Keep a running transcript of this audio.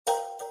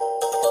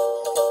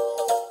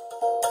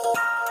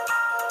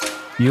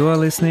You are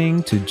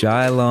listening to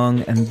Jai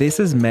Long, and this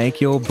is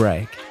Make Your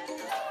Break,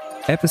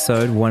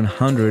 episode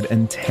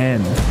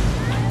 110.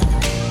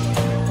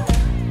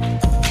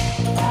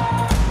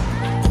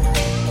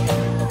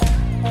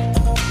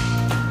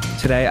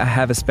 Today I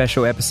have a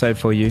special episode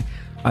for you.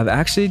 I've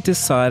actually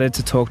decided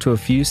to talk to a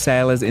few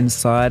sailors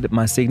inside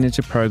my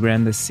signature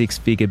program, the Six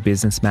Figure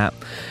Business Map,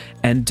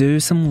 and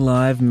do some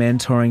live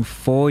mentoring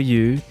for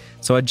you.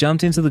 So I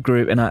jumped into the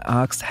group and I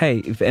asked, hey,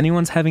 if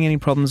anyone's having any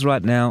problems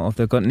right now or if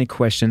they've got any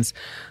questions,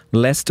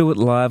 let's do it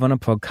live on a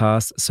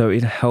podcast so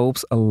it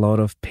helps a lot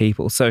of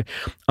people. So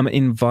I'm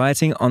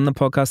inviting on the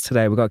podcast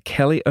today, we've got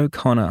Kelly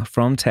O'Connor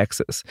from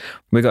Texas,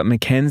 we've got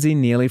Mackenzie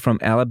Neely from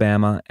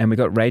Alabama, and we've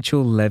got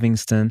Rachel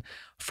Livingston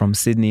from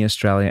Sydney,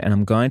 Australia. And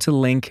I'm going to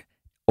link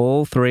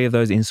all three of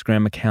those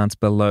Instagram accounts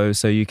below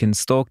so you can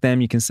stalk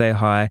them, you can say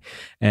hi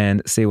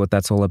and see what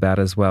that's all about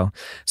as well.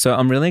 So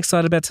I'm really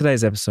excited about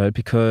today's episode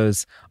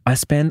because I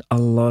spend a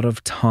lot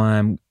of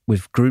time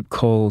with group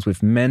calls,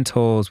 with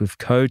mentors, with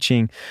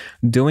coaching,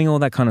 doing all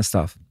that kind of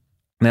stuff.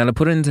 Now, to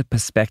put it into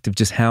perspective,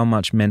 just how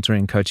much mentoring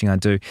and coaching I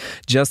do,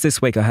 just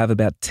this week I have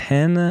about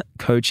 10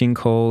 coaching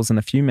calls and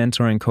a few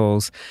mentoring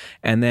calls.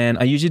 And then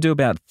I usually do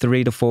about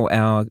 3 to 4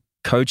 hour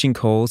coaching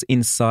calls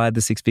inside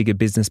the Six Figure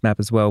Business Map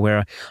as well,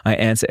 where I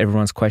answer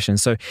everyone's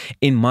questions. So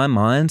in my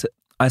mind,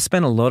 I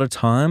spend a lot of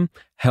time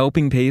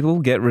helping people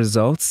get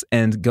results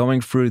and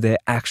going through their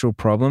actual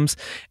problems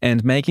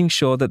and making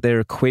sure that they're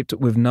equipped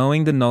with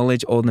knowing the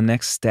knowledge or the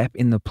next step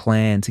in the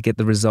plan to get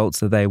the results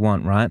that they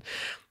want, right?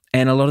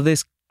 And a lot of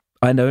this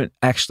I don't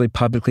actually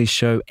publicly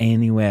show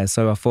anywhere.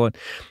 So I thought,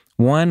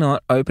 why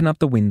not open up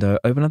the window,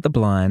 open up the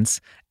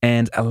blinds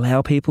and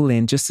allow people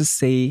in just to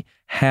see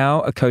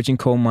how a coaching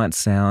call might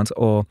sound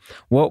or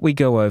what we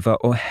go over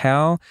or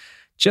how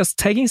just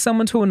taking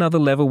someone to another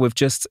level with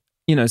just,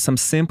 some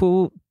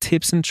simple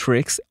tips and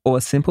tricks or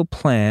a simple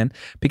plan,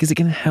 because it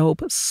can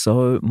help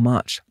so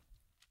much.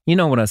 You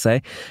know what I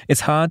say?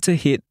 It's hard to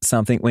hit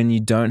something when you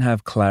don't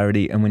have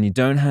clarity and when you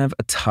don't have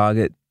a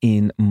target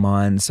in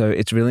mind. So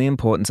it's really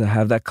important to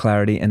have that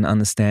clarity and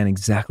understand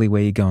exactly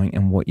where you're going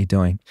and what you're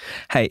doing.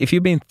 Hey, if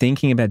you've been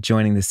thinking about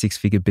joining the Six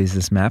Figure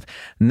Business Map,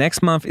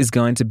 next month is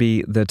going to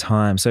be the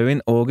time. So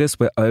in August,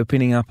 we're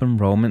opening up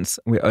enrollments,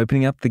 we're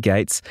opening up the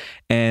gates,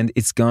 and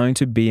it's going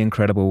to be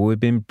incredible. We've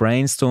been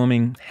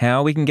brainstorming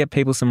how we can get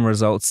people some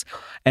results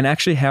and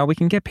actually how we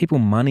can get people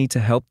money to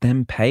help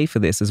them pay for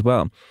this as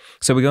well.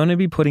 So we're going to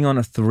be putting on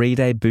a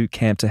 3-day boot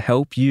camp to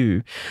help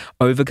you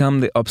overcome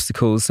the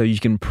obstacles so you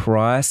can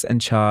price and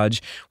charge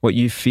what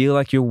you feel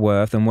like you're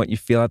worth and what you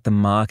feel like the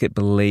market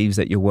believes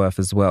that you're worth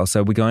as well.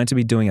 So we're going to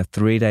be doing a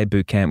 3-day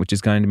boot camp, which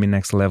is going to be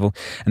next level.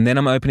 And then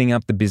I'm opening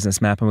up the business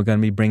map and we're going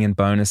to be bringing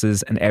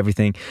bonuses and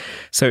everything.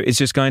 So it's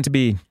just going to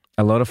be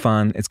a lot of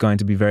fun. It's going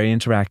to be very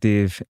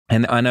interactive.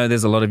 And I know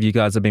there's a lot of you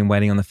guys have been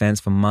waiting on the fence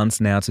for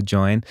months now to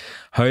join,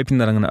 hoping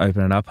that I'm going to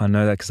open it up. I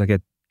know that because I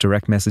get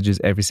direct messages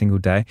every single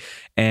day.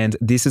 And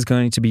this is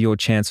going to be your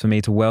chance for me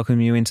to welcome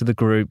you into the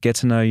group, get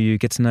to know you,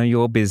 get to know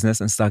your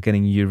business and start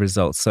getting you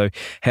results. So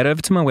head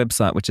over to my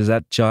website, which is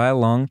at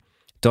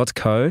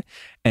jailong.co,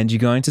 and you're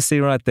going to see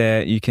right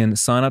there, you can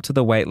sign up to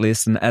the wait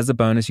list. And as a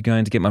bonus, you're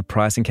going to get my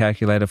pricing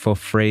calculator for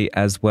free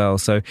as well.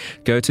 So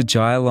go to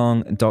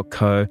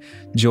jailong.co,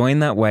 join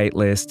that wait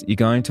list. You're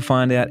going to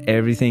find out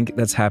everything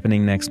that's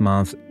happening next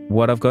month,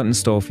 what I've got in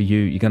store for you.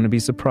 You're going to be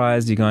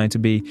surprised. You're going to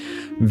be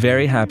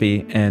very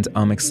happy. And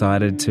I'm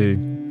excited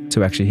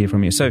to actually hear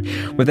from you. So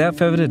without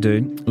further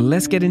ado,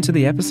 let's get into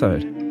the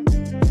episode.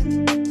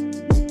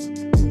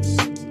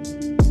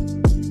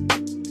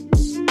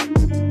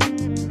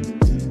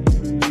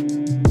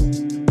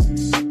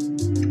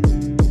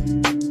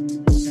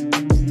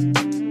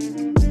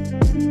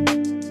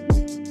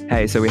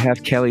 Hey, so we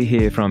have Kelly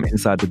here from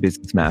Inside the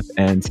Business Map,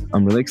 and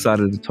I'm really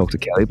excited to talk to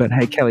Kelly. But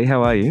hey, Kelly,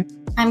 how are you?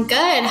 I'm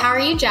good. How are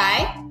you,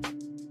 Jai?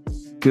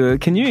 Good.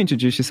 Can you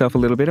introduce yourself a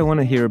little bit? I want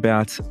to hear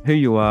about who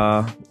you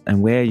are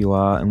and where you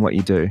are and what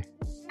you do.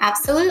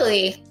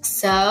 Absolutely.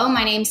 So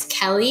my name's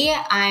Kelly.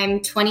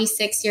 I'm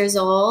 26 years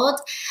old.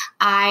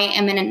 I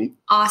am an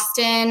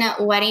Austin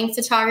wedding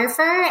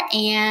photographer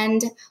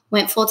and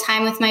went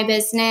full-time with my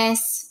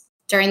business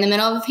during the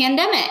middle of a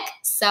pandemic.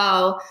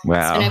 So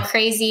It's been a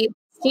crazy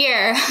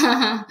year.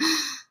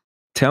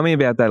 Tell me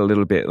about that a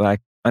little bit. Like,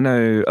 I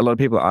know a lot of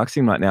people are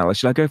asking right now, like,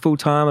 should I go full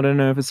time? I don't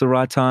know if it's the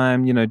right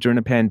time, during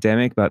a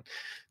pandemic, but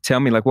tell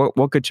me, like, what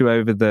got you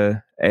over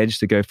the edge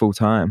to go full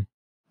time?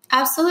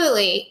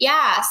 Absolutely.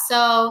 Yeah.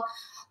 So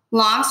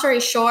long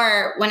story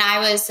short, when I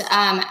was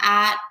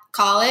at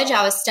college,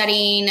 I was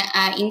studying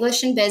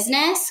English and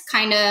business,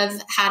 kind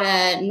of had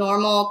a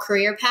normal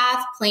career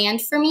path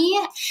planned for me.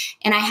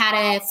 And I had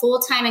a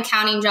full-time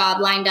accounting job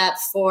lined up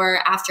for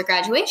after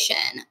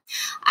graduation.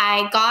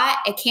 I got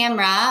a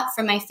camera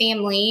from my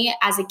family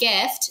as a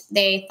gift.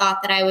 They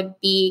thought that I would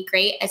be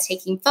great at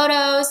taking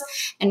photos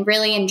and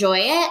really enjoy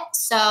it.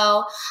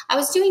 So I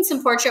was doing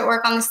some portrait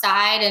work on the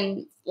side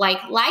and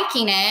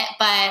liking it,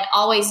 but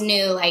always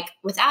knew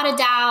without a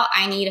doubt,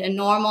 I need a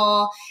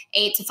normal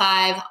 8 to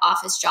 5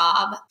 office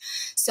job.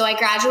 So I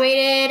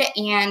graduated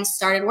and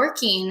started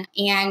working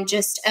and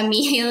just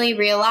immediately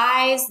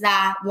realized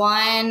that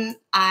one,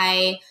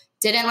 I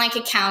didn't like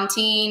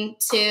accounting.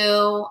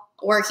 Two,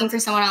 working for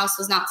someone else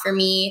was not for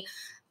me.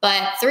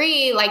 But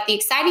three, the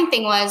exciting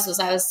thing was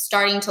I was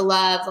starting to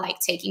love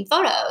taking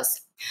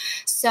photos.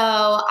 So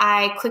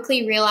I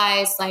quickly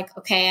realized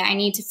okay, I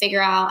need to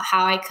figure out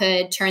how I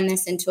could turn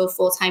this into a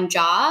full-time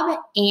job.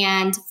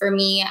 And for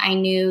me, I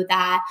knew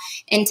that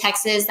in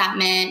Texas, that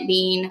meant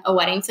being a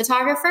wedding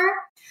photographer,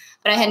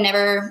 but I had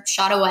never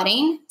shot a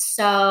wedding.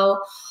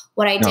 So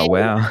what I did, oh,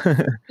 wow.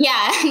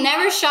 yeah,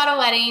 never shot a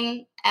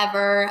wedding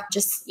ever,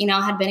 just,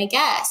 had been a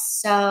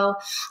guest. So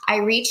I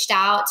reached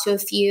out to a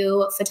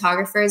few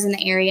photographers in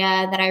the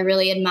area that I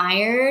really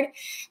admired.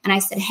 And I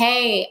said,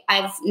 hey,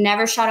 I've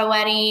never shot a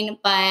wedding,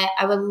 but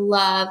I would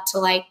love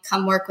to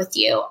come work with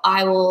you.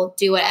 I will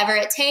do whatever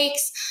it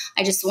takes.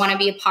 I just want to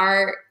be a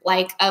part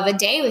of a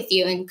day with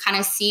you and kind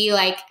of see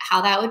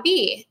how that would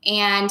be.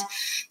 And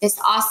this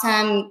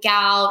awesome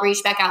gal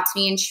reached back out to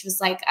me and she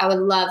was like, I would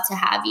love to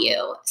have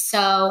you.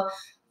 So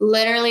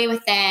literally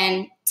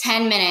within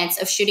 10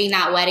 minutes of shooting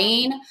that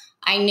wedding,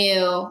 I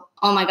knew,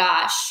 oh my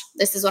gosh,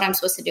 this is what I'm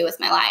supposed to do with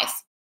my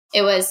life.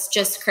 It was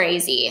just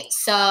crazy.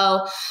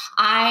 So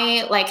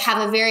I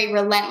have a very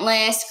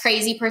relentless,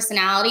 crazy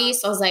personality.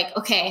 So I was like,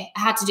 okay, I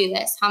have to do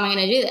this. How am I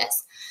going to do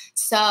this?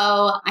 So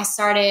I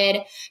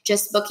started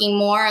just booking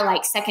more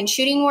second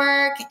shooting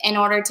work in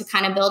order to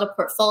kind of build a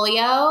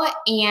portfolio.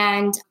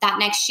 And that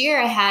next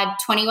year I had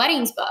 20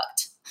 weddings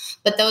booked.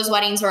 But those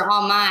weddings were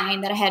all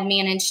mine that I had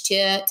managed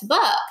to book.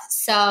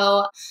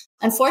 So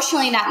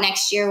unfortunately, that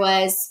next year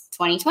was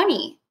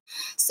 2020.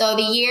 So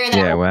the year that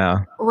I was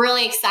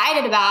really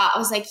excited about, I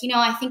was like,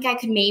 I think I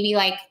could maybe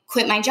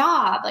quit my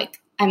job.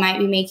 I might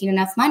be making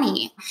enough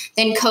money.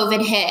 Then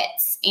COVID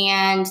hits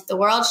and the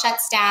world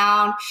shuts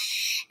down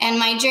and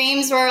my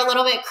dreams were a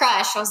little bit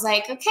crushed. I was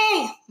like,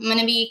 okay, I'm going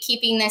to be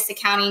keeping this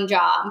accounting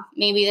job.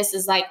 Maybe this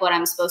is what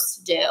I'm supposed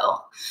to do.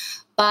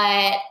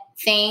 But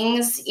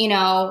things,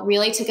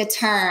 really took a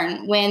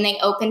turn when they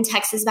opened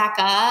Texas back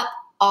up.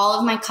 All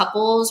of my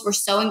couples were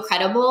so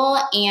incredible.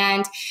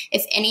 And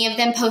if any of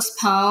them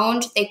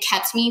postponed, they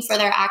kept me for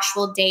their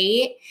actual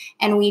date.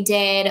 And we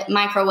did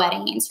micro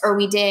weddings or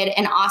we did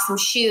an awesome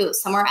shoot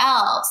somewhere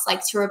else,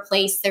 to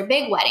replace their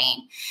big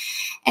wedding.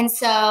 And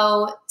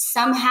so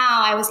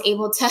somehow I was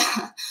able to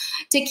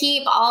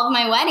keep all of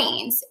my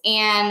weddings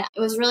and it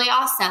was really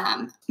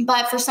awesome.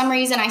 But for some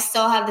reason, I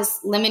still have this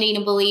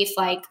limiting belief,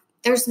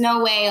 there's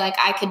no way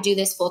I could do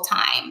this full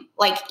time.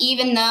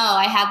 Even though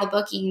I had the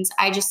bookings,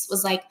 I just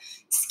was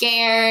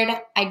scared.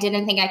 I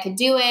didn't think I could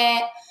do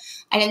it.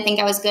 I didn't think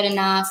I was good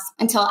enough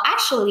until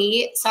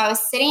so I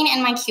was sitting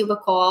in my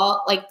cubicle,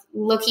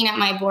 looking at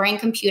my boring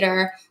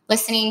computer,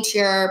 listening to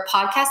your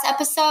podcast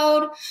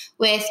episode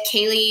with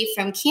Kaylee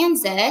from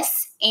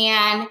Kansas.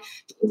 And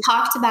we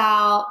talked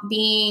about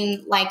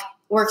being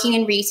working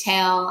in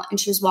retail and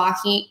she was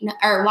watching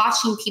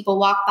people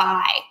walk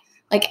by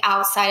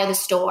outside of the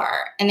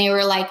store and they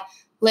were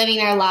living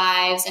their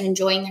lives and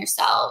enjoying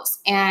themselves.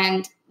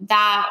 And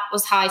that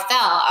was how I felt.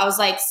 I was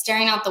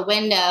staring out the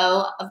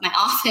window of my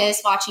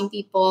office, watching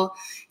people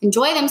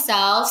enjoy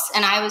themselves.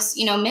 And I was,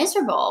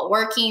 miserable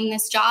working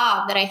this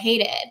job that I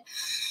hated.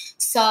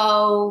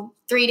 So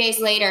 3 days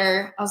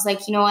later, I was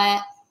like, you know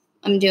what?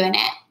 I'm doing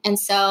it. And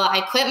so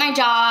I quit my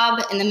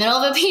job in the middle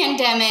of a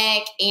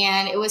pandemic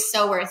and it was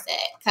so worth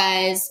it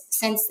because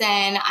since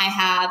then I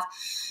have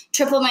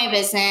tripled my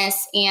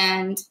business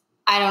and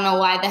I don't know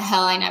why the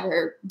hell I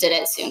never did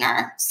it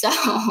sooner.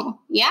 So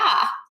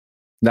yeah.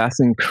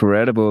 That's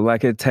incredible.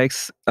 It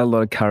takes a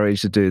lot of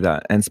courage to do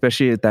that. And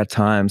especially at that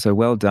time. So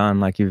well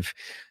done.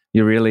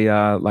 You really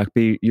are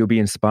you'll be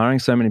inspiring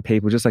so many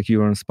people, just like you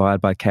were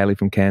inspired by Kaylee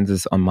from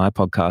Kansas on my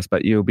podcast,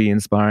 but you'll be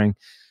inspiring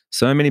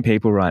so many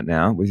people right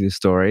now with your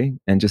story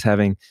and just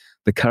having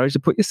the courage to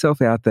put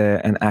yourself out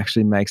there and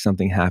actually make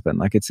something happen.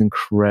 It's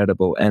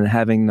incredible and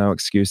having no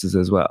excuses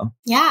as well.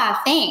 Yeah,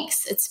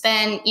 thanks. It's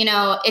been,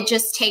 it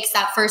just takes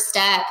that first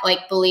step,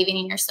 believing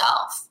in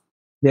yourself.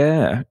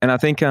 Yeah. And I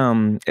think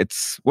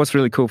it's what's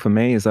really cool for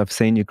me is I've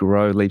seen you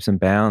grow leaps and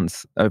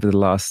bounds over the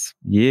last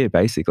year,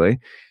 basically.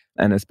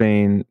 And it's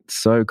been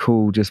so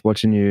cool just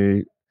watching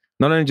you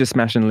not only just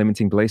smashing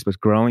limiting beliefs, but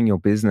growing your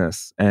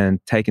business and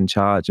taking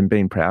charge and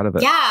being proud of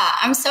it. Yeah,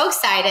 I'm so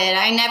excited.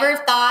 I never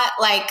thought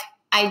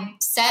I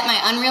set my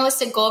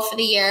unrealistic goal for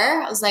the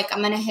year. I was I'm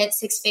going to hit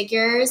 6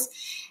 figures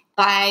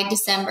by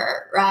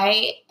December,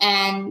 right?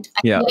 And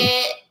I hit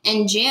it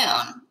in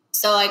June.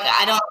 So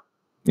I don't.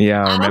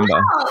 Yeah, I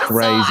remember.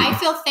 Crazy. So I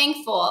feel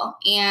thankful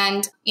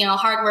and,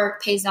 hard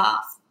work pays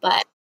off.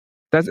 But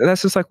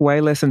that's just way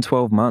less than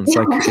 12 months.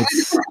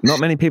 It's not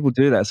many people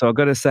do that. So I've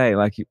got to say,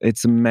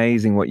 it's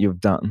amazing what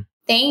you've done.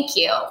 Thank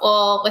you.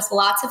 Well, with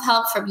lots of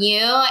help from you.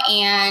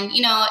 And,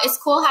 it's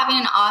cool having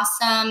an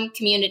awesome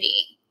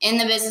community in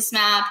the Business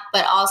Map,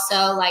 but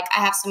also like I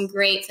have some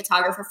great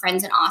photographer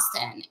friends in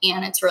Austin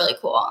and it's really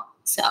cool.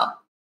 So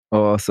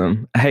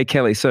Awesome. Hey,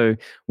 Kelly, so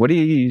what are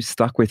you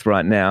stuck with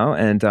right now,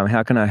 and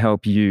how can I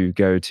help you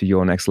go to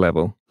your next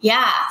level?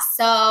 yeah,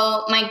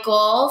 so my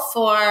goal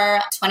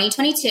for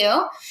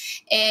 2022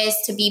 is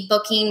to be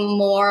booking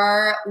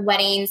more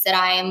weddings that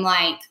I am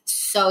like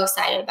so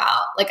excited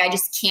about. Like I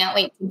just can't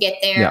wait to get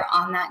there Yeah.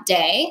 on that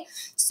day.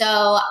 So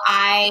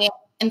I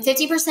am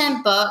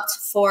 50% booked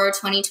for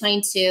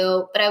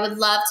 2022, but I would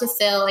love to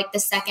fill like the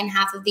second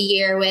half of the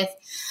year with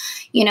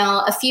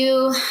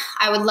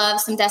I would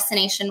love some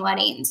destination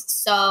weddings.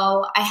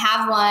 So I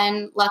have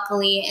one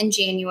luckily in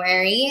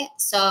January.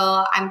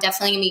 So I'm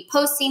definitely going to be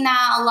posting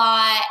that a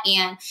lot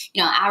and,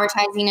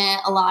 advertising it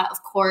a lot,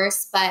 of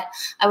course, but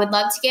I would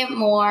love to get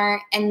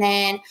more. And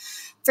then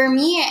for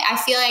me, I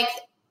feel like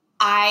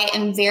I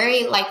am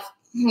very like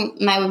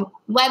my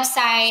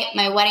website,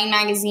 my wedding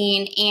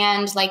magazine,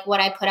 and like what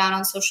I put out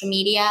on social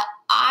media.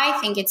 I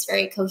think it's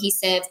very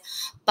cohesive,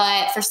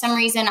 but for some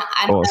reason,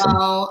 I don't Awesome.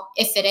 know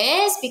if it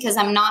is because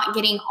I'm not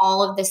getting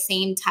all of the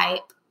same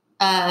type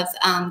of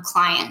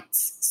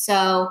clients.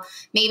 So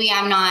maybe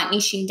I'm not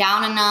niching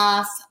down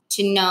enough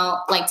to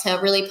know, like to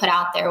really put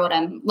out there what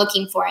I'm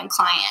looking for in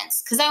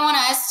clients. Cause I want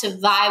us to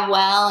vibe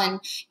well and,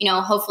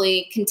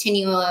 hopefully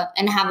continue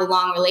and have a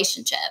long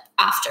relationship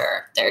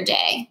after their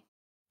day.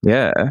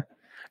 Yeah.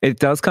 It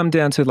does come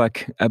down to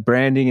like a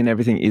branding and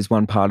everything is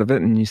one part of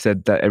it. And you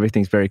said that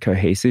everything's very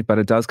cohesive, but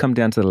it does come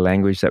down to the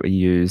language that we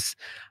use,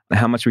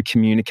 how much we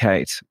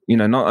communicate,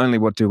 not only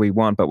what do we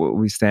want, but what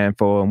we stand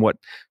for and what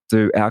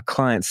do our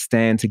clients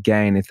stand to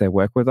gain if they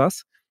work with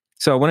us.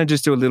 So I want to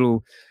just do a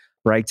little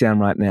breakdown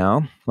right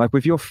now. Like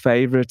with your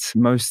favorite,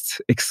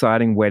 most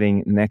exciting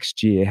wedding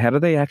next year, how do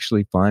they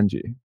actually find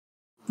you?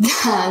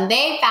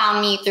 They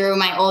found me through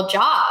my old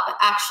job,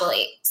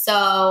 actually.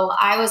 So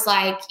I was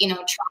like, trying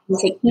to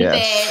keep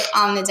Yes. it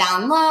on the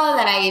down low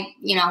that I,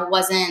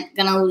 wasn't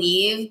going to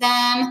leave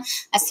them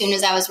as soon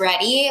as I was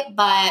ready.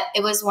 But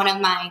it was one of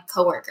my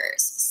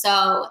coworkers.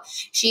 So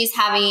she's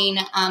having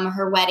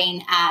her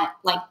wedding at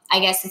I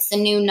guess it's the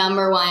new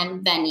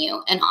 #1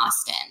 venue in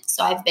Austin.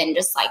 So I've been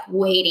just like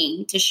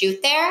waiting to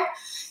shoot there.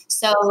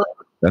 So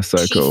That's so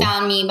she cool.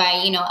 found me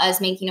by,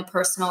 us making a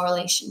personal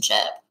relationship.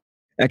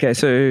 Okay,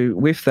 so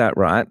with that,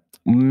 right,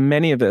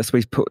 many of us,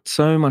 we put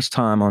so much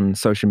time on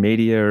social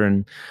media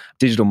and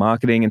digital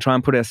marketing and try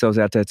and put ourselves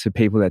out there to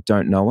people that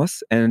don't know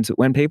us. And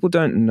when people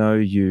don't know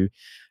you,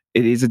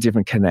 it is a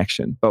different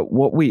connection. But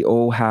what we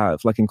all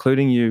have, like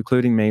including you,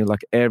 including me,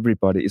 like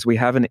everybody, is we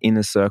have an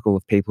inner circle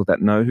of people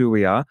that know who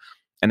we are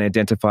and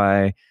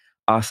identify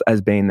us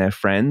as being their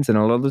friends. And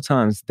a lot of the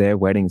times their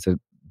weddings are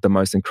the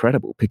most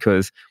incredible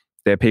because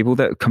they're people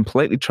that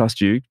completely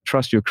trust you,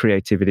 trust your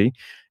creativity,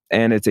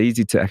 and it's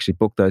easy to actually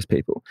book those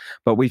people.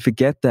 But we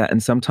forget that.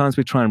 And sometimes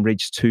we try and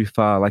reach too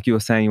far. Like you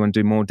were saying, you want to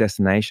do more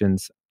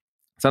destinations.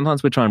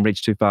 Sometimes we try and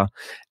reach too far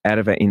out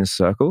of our inner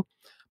circle.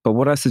 But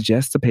what I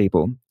suggest to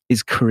people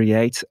is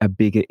create a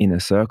bigger inner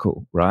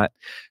circle, right?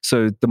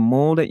 So the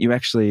more that you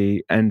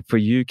actually, and for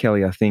you,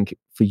 Kelly, I think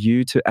for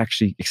you to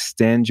actually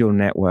extend your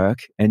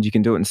network, and you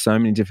can do it in so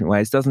many different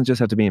ways, it doesn't just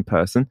have to be in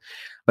person,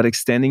 but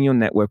extending your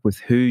network with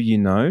who you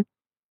know,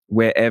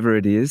 wherever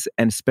it is,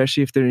 and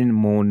especially if they're in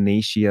more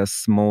nichier,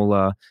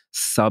 smaller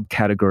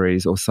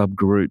subcategories or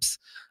subgroups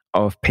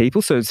of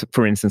people. So,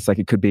 for instance, like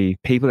it could be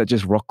people that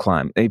just rock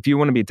climb. If you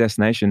want to be a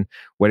destination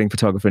wedding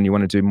photographer and you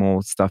want to do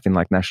more stuff in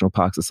like national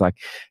parks, it's like,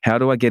 how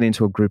do I get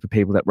into a group of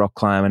people that rock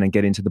climb and then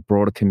get into the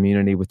broader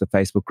community with the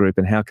Facebook group?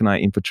 And how can I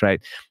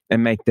infiltrate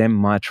and make them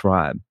my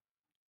tribe?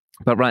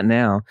 But right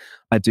now,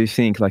 I do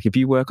think like if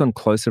you work on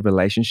closer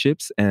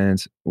relationships,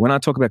 and when I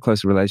talk about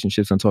closer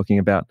relationships, I'm talking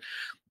about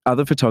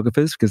other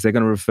photographers because they're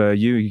going to refer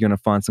you. You're going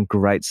to find some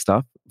great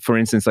stuff. For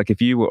instance, like if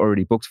you were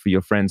already booked for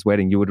your friend's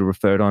wedding, you would have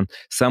referred on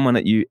someone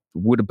that you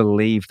would have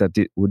believed that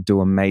would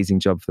do an amazing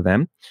job for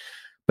them.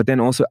 But then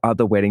also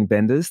other wedding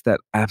vendors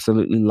that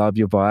absolutely love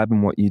your vibe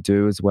and what you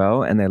do as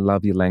well, and they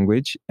love your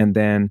language. And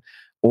then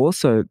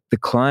also the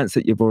clients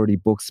that you've already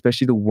booked,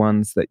 especially the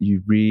ones that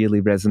you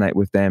really resonate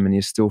with them and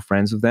you're still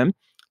friends with them.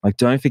 Like,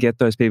 don't forget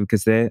those people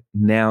because they're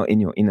now in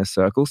your inner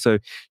circle. So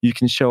you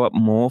can show up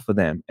more for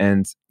them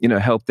and,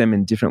 help them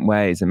in different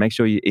ways, and make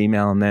sure you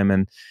email on them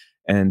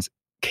and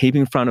keep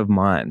in front of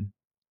mind.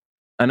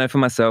 I know for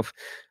myself,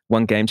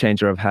 one game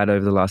changer I've had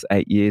over the last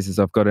 8 years is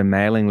I've got a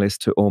mailing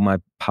list to all my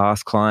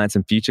past clients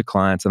and future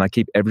clients, and I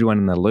keep everyone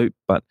in the loop.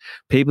 But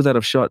people that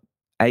I've shot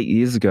 8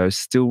 years ago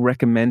still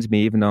recommend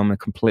me, even though I'm in a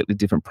completely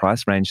different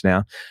price range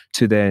now,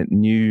 to their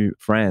new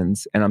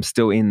friends. And I'm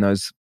still in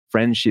those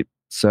friendship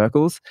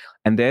circles.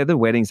 And they're the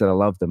weddings that I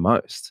love the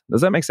most. Does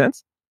that make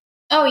sense?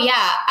 Oh,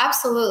 yeah,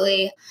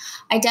 absolutely.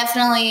 I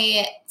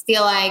definitely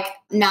feel like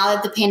now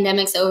that the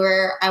pandemic's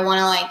over, I want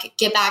to like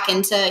get back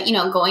into,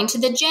 going to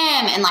the gym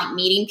and like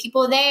meeting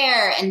people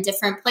there in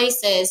different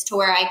places to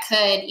where I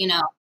could,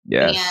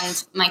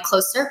 Yes. and my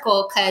close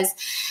circle. Because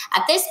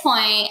at this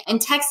point in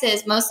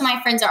Texas, most of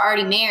my friends are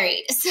already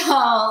married.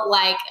 So,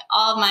 like,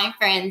 all my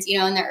friends,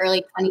 in their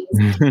early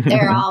 20s,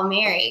 they're all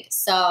married.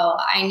 So,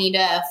 I need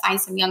to find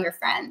some younger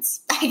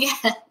friends, I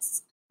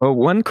guess. Well,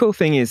 one cool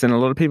thing is, and a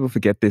lot of people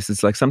forget this,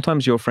 is like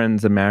sometimes your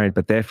friends are married,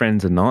 but their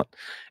friends are not.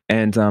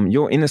 And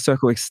your inner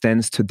circle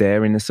extends to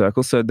their inner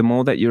circle. So the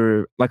more that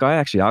you're like, I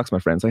actually ask my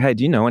friends, like, hey,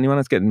 do you know anyone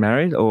that's getting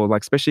married? Or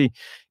like, especially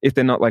if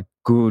they're not like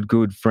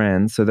good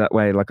friends. So that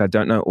way, like, I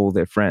don't know all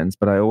their friends,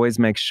 but I always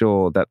make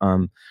sure that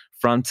I'm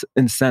front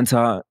and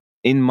center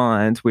in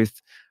mind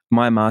with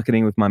my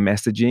marketing, with my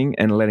messaging,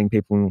 and letting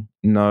people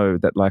know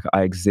that like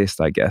I exist,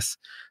 I guess.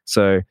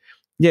 So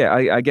yeah,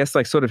 I guess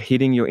like sort of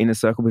hitting your inner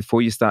circle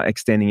before you start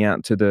extending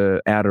out to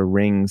the outer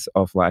rings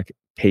of like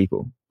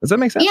people. Does that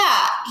make sense?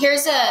 Yeah.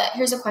 Here's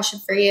a question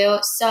for you.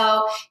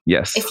 So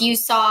Yes. if you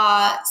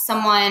saw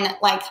someone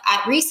like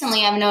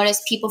recently, I've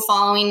noticed people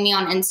following me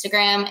on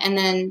Instagram and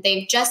then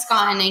they've just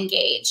gotten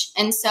engaged.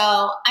 And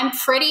so I'm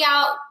pretty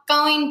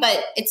outgoing,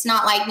 but it's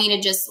not like me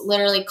to just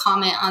literally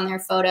comment on their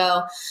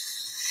photo,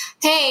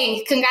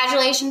 hey,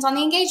 congratulations on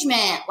the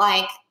engagement.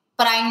 Like,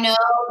 but I know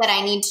that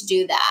I need to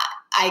do that,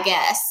 I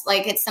guess.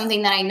 Like, it's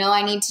something that I know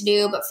I need to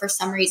do, but for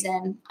some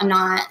reason I'm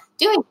not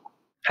doing it.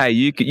 Hey,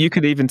 you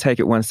could even take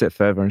it one step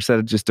further. Instead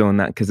of just doing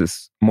that because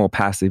it's more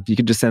passive, you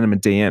could just send them a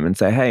DM and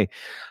say, hey,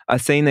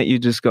 I've seen that you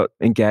just got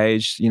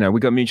engaged. We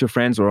got mutual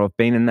friends, or I've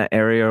been in that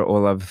area,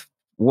 or I've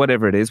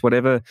whatever it is,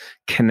 whatever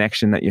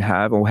connection that you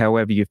have, or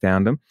however you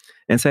found them,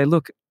 and say,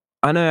 look,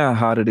 I know how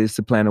hard it is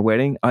to plan a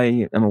wedding.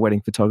 I am a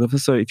wedding photographer.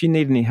 So if you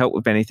need any help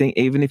with anything,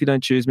 even if you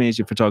don't choose me as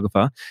your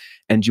photographer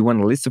and you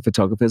want a list of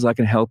photographers, I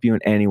can help you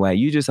in any way.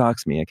 You just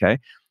ask me, okay?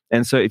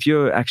 And so if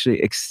you're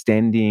actually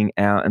extending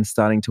out and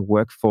starting to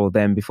work for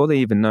them before they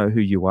even know who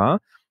you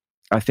are,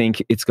 I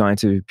think it's going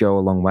to go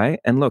a long way.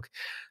 And look,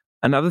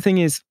 another thing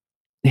is,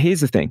 here's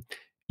the thing.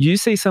 You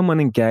see someone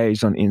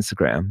engaged on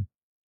Instagram,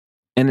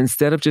 and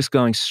instead of just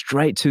going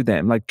straight to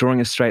them, like drawing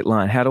a straight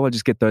line, how do I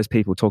just get those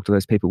people, talk to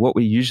those people? What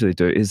we usually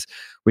do is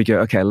we go,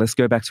 okay, let's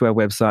go back to our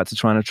website to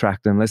try and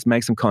attract them. Let's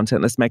make some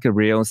content. Let's make a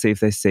reel and see if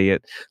they see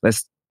it.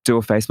 Let's do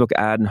a Facebook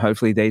ad and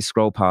hopefully they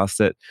scroll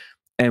past it.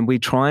 And we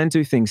try and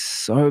do things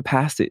so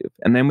passive,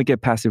 and then we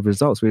get passive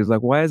results. We're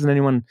like, why isn't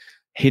anyone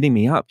hitting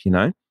me up,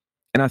 And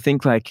I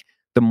think like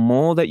the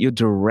more that you're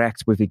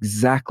direct with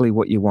exactly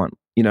what you want,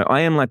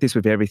 I am like this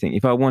with everything.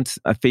 If I want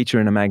a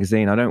feature in a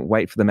magazine, I don't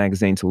wait for the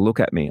magazine to look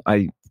at me.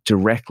 I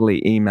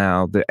directly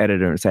email the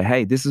editor and say,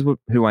 hey, this is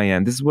who I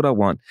am. This is what I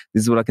want.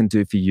 This is what I can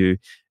do for you.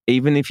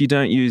 Even if you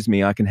don't use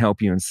me, I can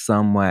help you in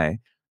some way.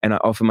 And I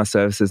offer my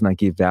services and I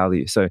give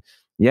value. So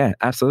yeah,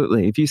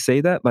 absolutely. If you see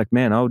that, like,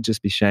 man, I would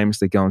just be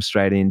shamelessly going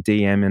straight in,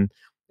 DM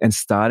and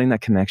starting that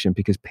connection,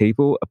 because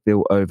people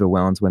feel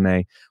overwhelmed when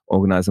they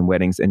organize some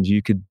weddings, and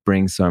you could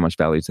bring so much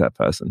value to that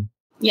person.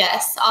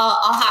 Yes,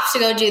 I'll have to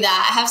go do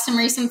that. I have some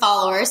recent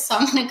followers, so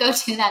I'm going to go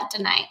do that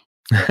tonight.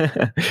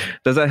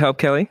 Does that help,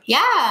 Kelly?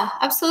 Yeah,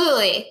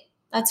 absolutely.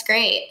 That's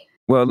great.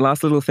 Well,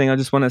 last little thing I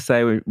just want to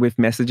say with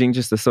messaging,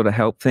 just to sort of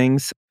help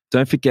things.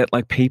 Don't forget,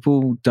 like,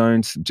 people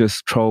don't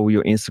just troll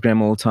your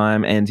Instagram all the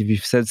time. And if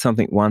you've said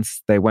something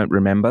once, they won't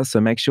remember. So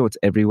make sure it's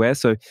everywhere.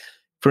 So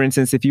for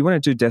instance, if you want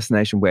to do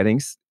destination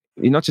weddings,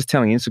 you're not just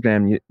telling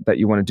Instagram that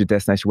you want to do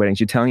destination weddings,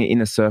 you're telling your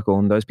inner circle,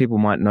 and those people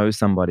might know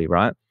somebody,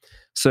 right?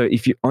 So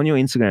if you on your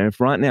Instagram,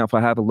 if right now, if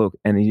I have a look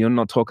and you're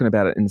not talking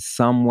about it in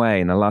some way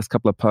in the last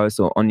couple of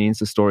posts or on your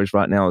Insta stories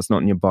right now, it's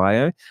not in your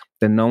bio,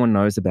 then no one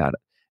knows about it.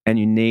 And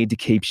you need to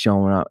keep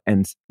showing up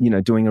and,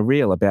 doing a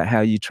reel about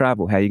how you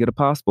travel, how you get a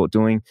passport,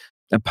 doing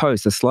a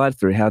post, a slide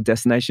through how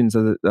destinations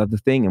are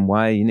the thing and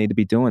why you need to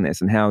be doing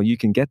this and how you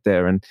can get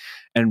there, and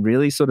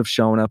really sort of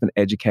showing up and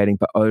educating,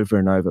 but over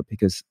and over,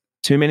 because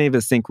too many of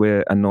us think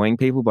we're annoying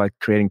people by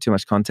creating too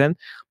much content.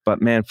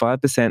 But man,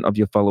 5% of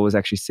your followers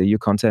actually see your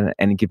content at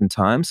any given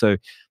time. So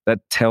that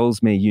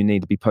tells me you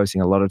need to be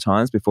posting a lot of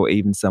times before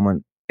even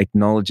someone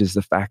acknowledges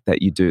the fact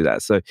that you do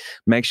that. So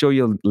make sure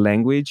your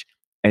language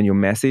and your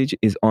message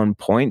is on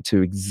point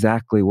to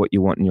exactly what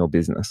you want in your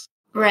business.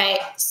 Right.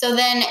 So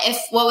then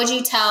what would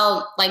you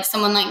tell like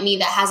someone like me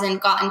that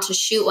hasn't gotten to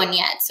shoot one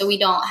yet? So we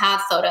don't have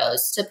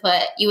photos to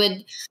put,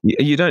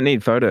 you don't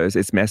need photos.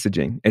 It's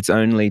messaging. It's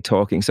only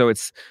talking. So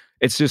it's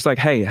just like,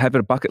 hey, have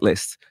a bucket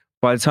list.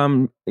 By the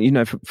time,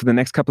 for the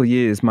next couple of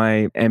years,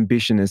 my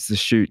ambition is to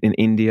shoot in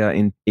India,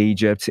 in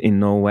Egypt, in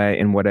Norway,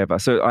 and whatever.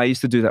 So I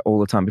used to do that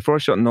all the time. Before I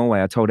shot in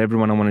Norway, I told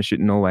everyone I want to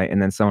shoot in Norway.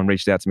 And then someone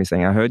reached out to me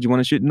saying, I heard you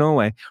want to shoot in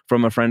Norway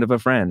from a friend of a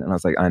friend. And I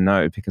was like, I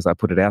know, because I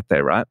put it out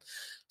there, right?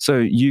 So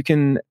you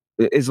can,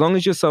 as long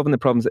as you're solving the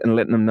problems and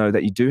letting them know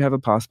that you do have a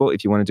passport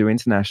if you want to do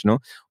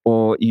international,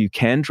 or you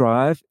can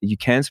drive, you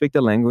can speak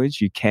the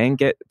language, you can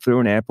get through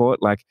an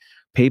airport, like,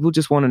 people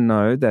just want to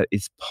know that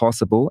it's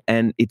possible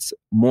and it's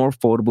more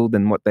affordable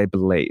than what they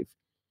believe.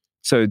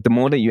 So the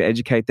more that you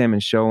educate them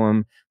and show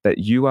them that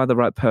you are the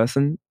right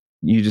person,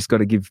 you just got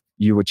to give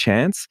you a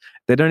chance.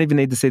 They don't even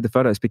need to see the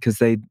photos because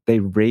they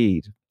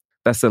read.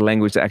 That's the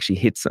language that actually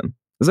hits them.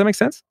 Does that make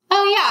sense?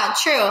 Oh yeah,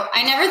 true.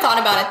 I never thought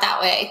about it that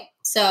way.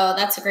 So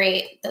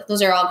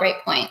those are all great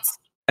points.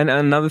 And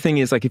another thing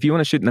is, like, if you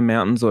want to shoot in the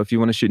mountains or if you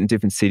want to shoot in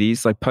different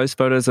cities, like, post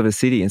photos of a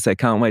city and say,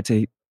 can't wait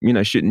to,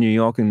 shoot in New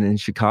York and in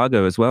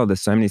Chicago as well.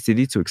 There's so many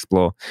cities to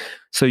explore.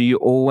 So you're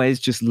always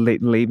just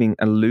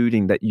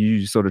alluding that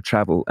you sort of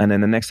travel. And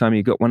then the next time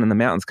you got one in the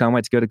mountains, can't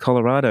wait to go to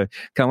Colorado,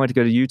 can't wait to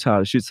go to Utah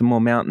to shoot some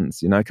more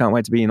mountains, can't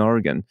wait to be in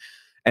Oregon.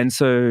 And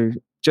so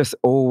just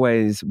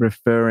always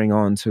referring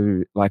on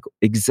to like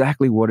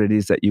exactly what it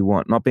is that you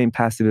want, not being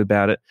passive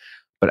about it,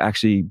 but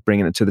actually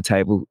bringing it to the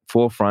table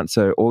forefront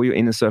so all your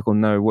inner circle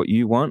know what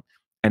you want,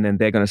 and then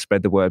they're going to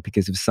spread the word.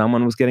 Because if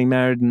someone was getting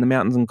married in the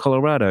mountains in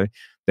Colorado,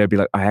 they'd be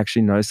like, I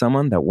actually know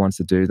someone that wants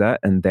to do that,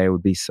 and they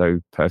would be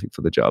so perfect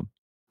for the job.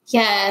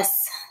 Yes,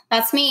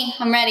 that's me.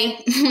 I'm ready.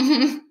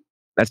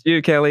 That's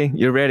you, Kelly.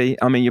 You're ready.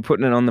 I mean, you're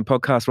putting it on the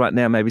podcast right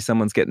now. Maybe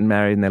someone's getting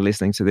married and they're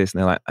listening to this and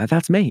they're like, oh,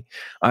 that's me.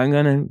 I'm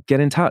going to get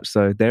in touch.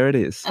 So there it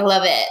is. I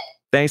love it.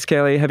 Thanks,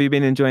 Kelly. Have you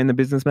been enjoying the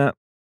business map?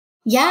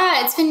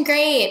 Yeah, it's been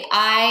great.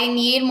 I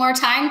need more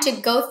time to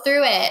go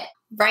through it.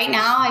 Right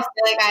now, I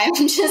feel like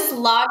I'm just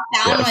locked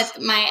down with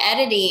my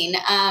editing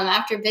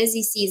after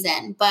busy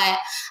season. But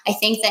I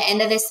think the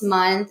end of this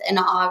month in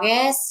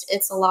August,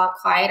 it's a lot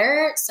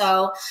quieter.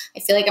 So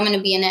I feel like I'm going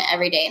to be in it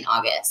every day in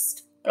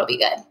August. It'll be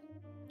good.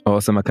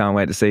 Awesome. I can't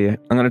wait to see you.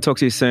 I'm going to talk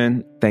to you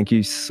soon. Thank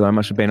you so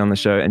much for being on the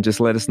show. And just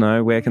let us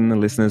know, where can the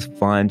listeners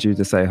find you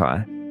to say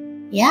hi?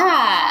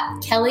 Yeah,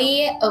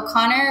 Kelly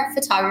O'Connor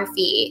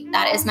Photography.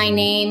 That is my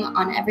name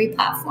on every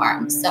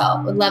platform.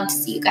 So would love to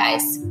see you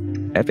guys.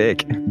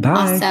 Epic. Bye.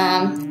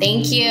 Awesome.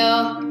 Thank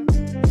you.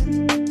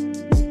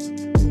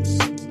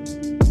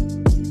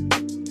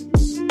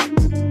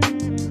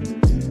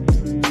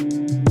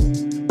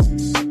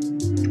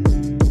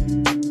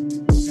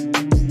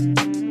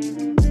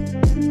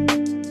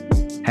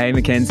 Hey,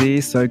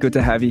 Mackenzie. So good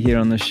to have you here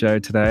on the show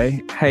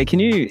today. Hey, can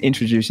you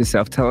introduce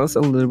yourself? Tell us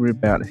a little bit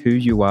about who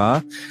you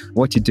are,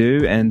 what you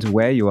do, and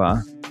where you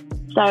are.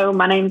 So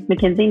my name is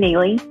Mackenzie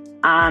Neely.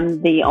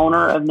 I'm the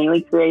owner of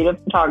Neely Creative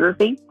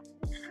Photography.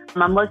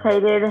 I'm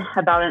located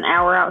about an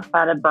hour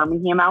outside of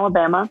Birmingham,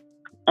 Alabama,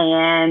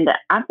 and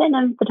I've been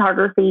in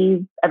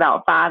photography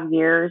about 5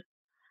 years.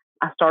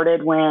 I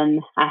started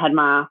when I had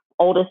my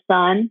oldest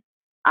son.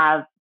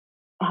 I've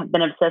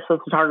been obsessed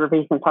with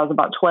photography since I was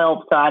about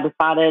 12, so I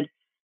decided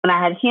when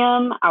I had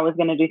him, I was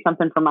going to do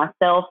something for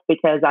myself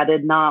because I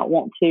did not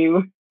want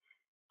to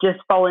just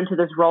fall into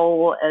this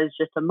role as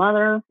just a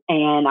mother,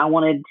 and I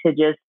wanted to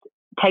just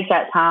take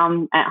that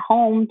time at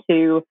home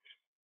to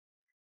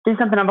do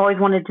something I've always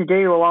wanted to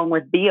do along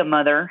with be a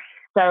mother.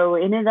 So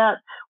it ended up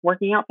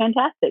working out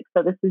fantastic.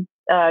 So this is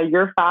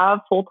year 5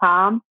 full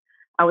time.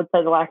 I would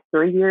say the last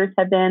 3 years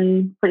have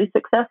been pretty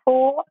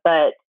successful,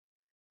 but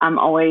I'm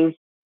always,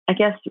 I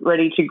guess,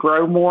 ready to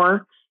grow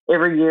more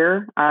every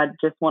year. I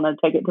just want to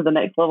take it to the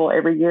next level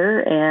every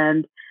year.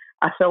 And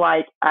I feel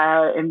like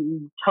I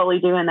am totally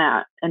doing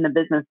that in the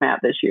business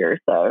map this year.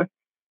 So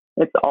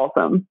it's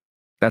awesome.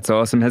 That's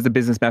awesome. Has the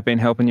business map been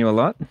helping you a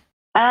lot?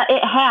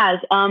 It has.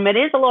 It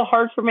is a little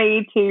hard for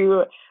me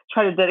to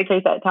try to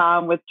dedicate that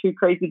time with 2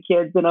 crazy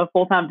kids in a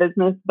full-time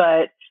business,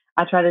 but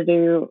I try to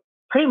do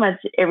pretty much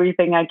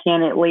everything I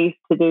can at least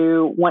to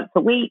do once a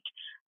week.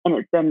 And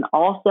it's been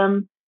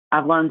awesome.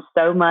 I've learned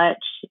so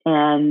much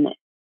and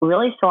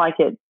really feel like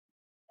it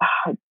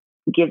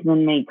gives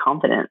me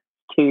confidence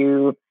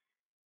to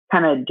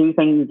kind of do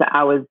things that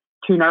I was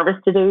too nervous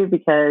to do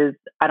because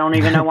I don't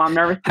even know why I'm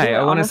nervous to do it,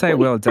 I want to say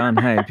well done,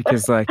 hey,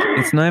 because like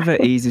it's never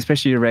easy,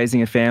 especially you're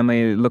raising a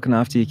family, looking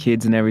after your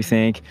kids and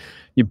everything.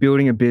 You're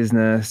building a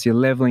business, you're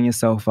leveling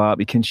yourself up,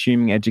 you're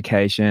consuming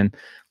education.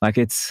 Like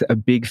it's a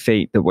big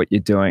feat that what you're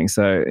doing.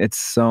 So it's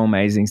so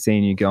amazing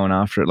seeing you going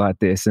after it like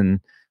this and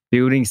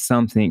building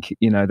something,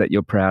 that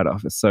you're proud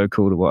of. It's so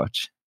cool to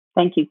watch.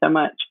 Thank you so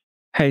much.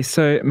 Hey,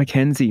 so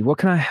Mackenzie, what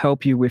can I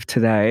help you with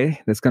today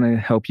that's going to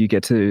help you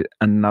get to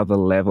another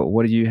level?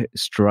 What are you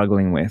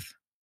struggling with?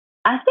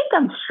 I think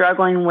I'm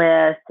struggling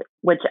with,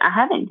 which I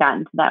haven't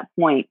gotten to that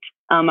point.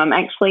 I'm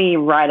actually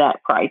right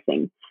at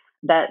pricing.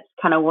 That's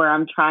kind of where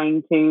I'm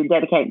trying to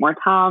dedicate more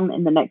time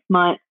in the next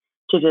month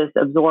to just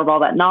absorb all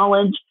that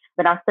knowledge.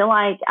 But I feel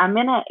like I'm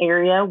in an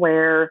area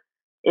where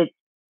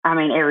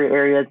every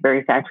area is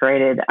very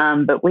saturated.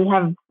 But we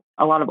have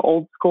a lot of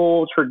old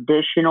school,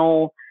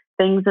 traditional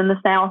things in the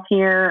South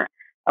here.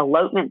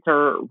 Elopements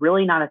are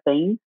really not a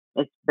thing.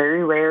 It's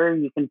very rare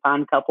you can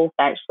find couples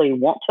that actually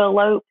want to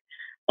elope,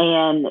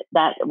 and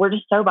that we're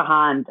just so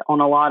behind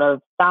on a lot of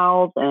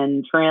styles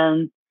and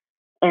trends.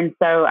 And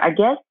so I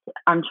guess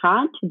I'm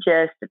trying to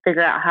just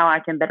figure out how I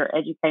can better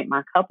educate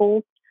my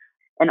couples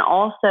and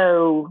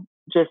also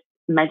just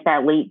make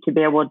that leap to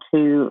be able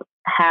to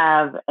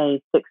have a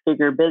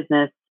 6-figure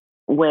business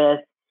with,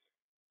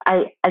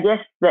 I guess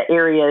the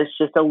area is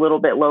just a little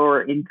bit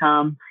lower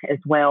income as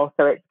well.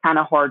 So it's kind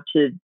of hard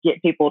to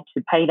get people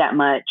to pay that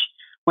much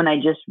when they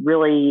just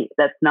really,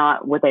 that's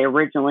not what they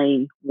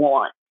originally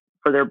want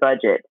for their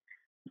budget.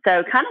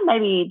 So kind of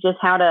maybe just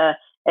how to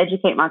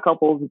educate my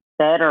couples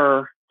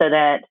better so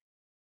that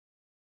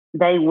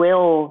they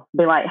will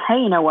be like, hey,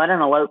 you know what?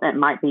 An elopement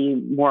might be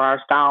more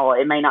our style.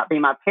 It may not be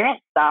my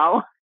parents'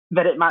 style,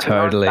 but it might be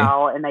our Totally.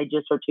 style. And they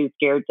just are too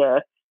scared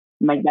to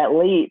make that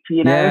leap,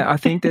 Yeah, I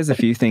think there's a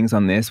few things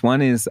on this.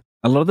 One is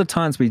a lot of the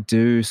times we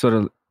do sort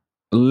of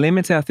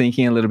limit our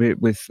thinking a little bit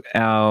with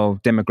our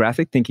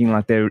demographic, thinking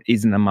like there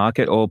isn't a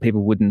market or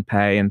people wouldn't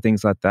pay and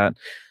things like that.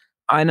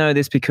 I know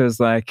this because,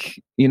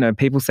 like, you know,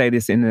 people say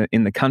this in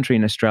the country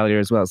in Australia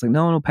as well. It's like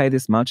no one will pay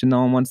this much and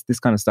no one wants this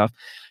kind of stuff.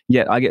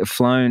 Yet I get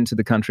flown to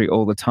the country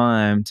all the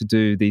time to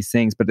do these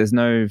things, but there's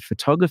no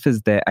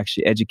photographers there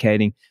actually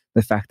educating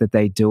the fact that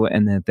they do it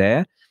and they're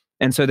there.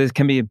 And so there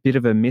can be a bit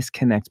of a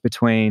misconnect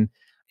between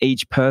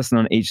each person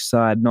on each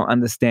side not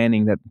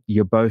understanding that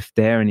you're both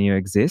there and you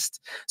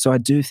exist. So I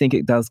do think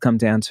it does come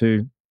down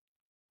to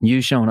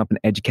you showing up and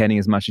educating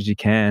as much as you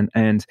can.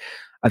 And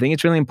I think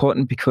it's really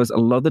important because a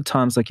lot of the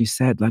times, like you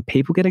said, like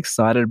people get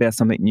excited about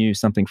something new,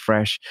 something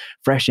fresh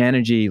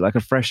energy, like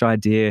a fresh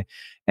idea.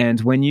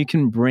 And when you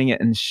can bring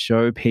it and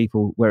show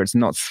people where it's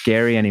not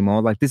scary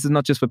anymore, like this is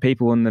not just for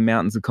people in the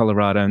mountains of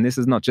Colorado, and this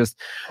is not just,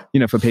 you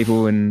know, for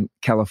people in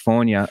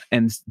California,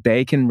 and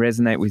they can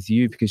resonate with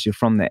you because you're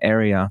from the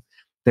area,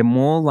 they're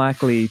more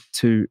likely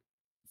to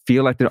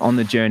feel like they're on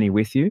the journey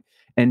with you.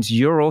 And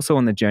you're also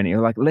on the journey. You're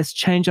like, let's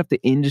change up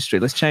the industry.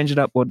 Let's change it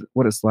up what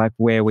it's like,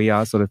 where we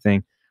are, sort of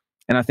thing.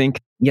 And I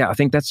think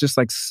that's just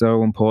like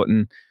so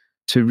important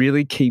to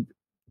really keep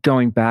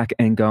going back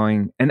and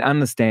going and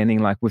understanding,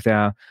 like with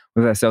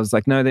ourselves,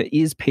 like, no, there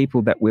is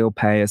people that will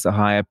pay us a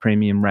higher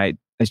premium rate.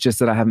 It's just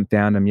that I haven't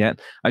found them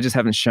yet. I just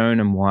haven't shown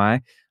them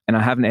why, and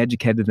I haven't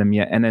educated them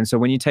yet. And then so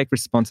when you take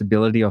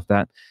responsibility of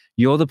that,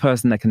 you're the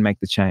person that can make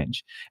the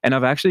change. And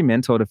I've actually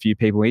mentored a few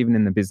people, even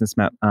in the business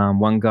map,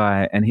 one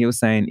guy, and he was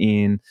saying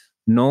in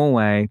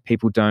Norway,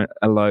 people don't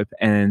elope,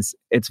 and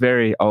it's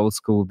very old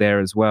school there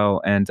as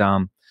well. And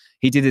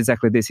he did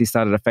exactly this. He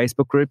started a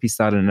Facebook group. He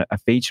started a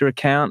feature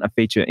account, a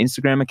feature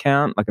Instagram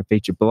account, like a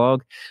feature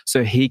blog,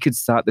 so he could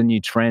start the new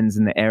trends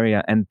in the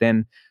area. And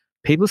then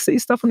people see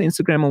stuff on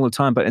Instagram all the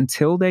time, but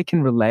until they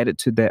can relate it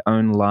to their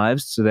own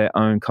lives, to their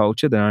own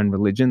culture, their own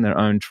religion, their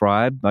own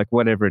tribe, like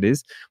whatever it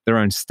is, their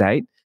own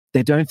state,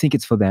 they don't think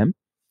it's for them,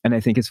 and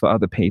they think it's for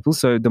other people.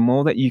 So the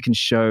more that you can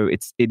show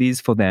it is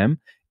for them,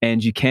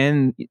 and you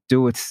can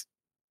do it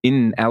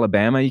in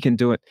Alabama, you can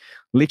do it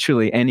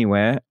literally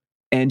anywhere,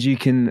 and you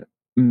can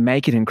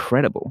make it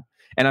incredible.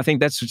 And I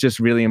think that's just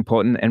really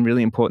important, and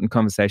really important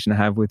conversation to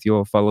have with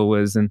your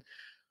followers and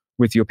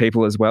with your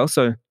people as well.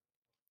 So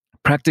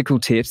practical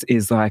tips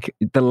is like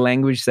the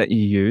language that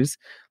you use.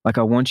 Like,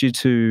 I want you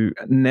to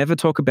never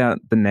talk about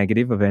the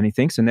negative of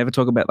anything. So never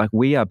talk about like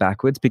we are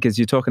backwards, because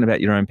you're talking about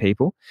your own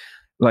people.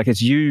 Like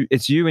it's you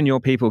and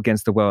your people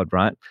against the world,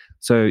 right?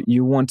 So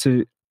you want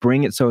to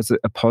bring it so it's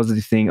a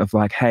positive thing of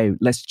like, hey,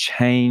 let's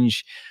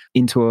change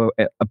into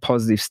a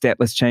positive step.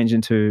 Let's change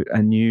into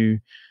a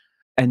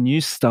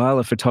new style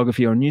of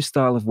photography, or a new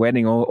style of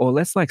wedding, or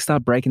let's like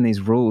start breaking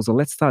these rules, or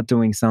let's start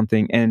doing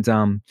something. And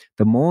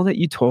the more that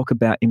you talk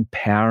about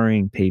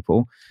empowering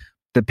people,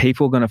 the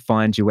people are going to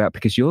find you out,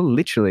 because you're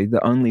literally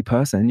the only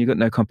person. You've got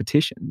no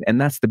competition.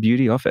 And that's the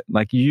beauty of it.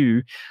 Like,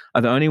 you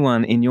are the only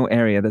one in your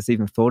area that's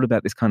even thought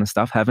about this kind of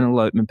stuff, having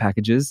elopement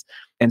packages.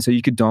 And so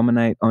you could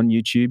dominate on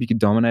YouTube, you could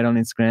dominate on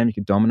Instagram, you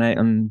could dominate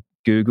on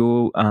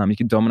Google, you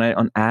could dominate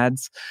on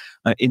ads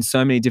in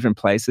so many different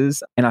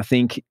places. And I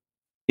think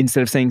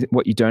instead of saying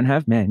what you don't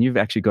have, man, you've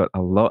actually got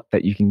a lot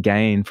that you can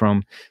gain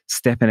from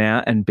stepping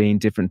out and being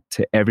different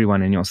to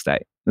everyone in your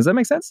state. Does that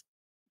make sense?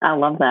 I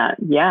love that.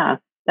 Yeah,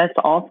 that's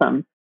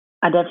awesome.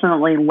 I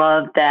definitely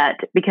love that,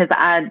 because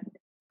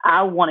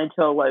I wanted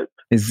to elope.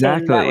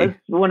 Exactly. And that was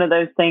one of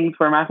those things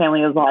where my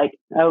family was like,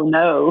 oh,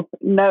 no,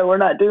 we're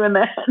not doing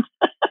that.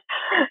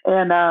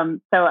 And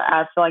so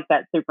I feel like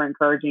that's super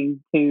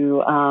encouraging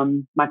to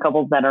my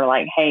couples that are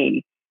like,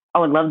 hey, I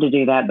would love to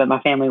do that, but my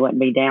family wouldn't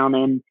be down.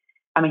 And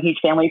I'm a huge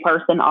family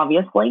person,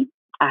 obviously.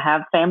 I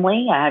have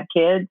family, I have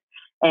kids,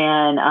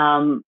 and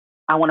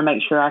I want to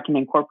make sure I can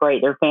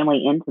incorporate their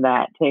family into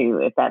that too,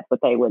 if that's what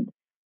they would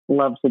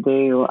love to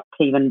do,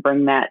 to even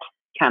bring that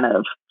kind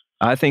of,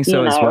 I think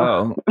so as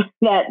well.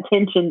 that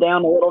tension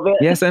down a little bit.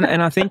 Yes, and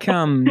I think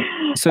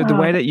so the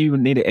way that you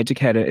need to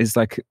educate it is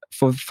like,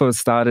 for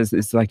starters,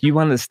 it's like you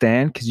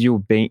understand because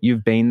you've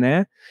been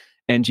there,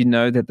 and you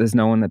know that there's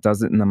no one that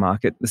does it in the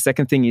market. The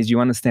second thing is you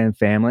understand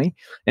family.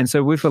 And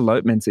so with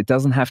elopements, it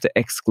doesn't have to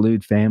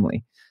exclude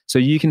family. So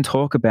you can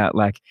talk about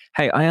like,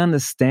 hey, I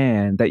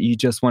understand that you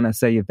just want to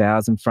say your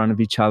vows in front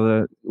of each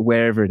other,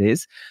 wherever it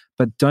is.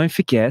 But don't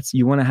forget,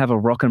 you want to have a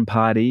rockin'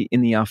 party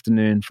in the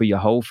afternoon for your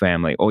whole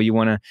family, or you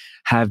want to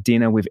have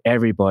dinner with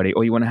everybody,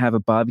 or you want to have a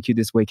barbecue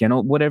this weekend,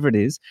 or whatever it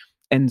is,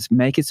 and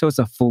make it so it's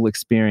a full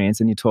experience.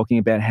 And you're talking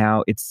about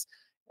how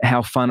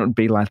fun it would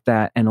be like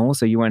that. And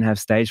also you won't have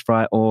stage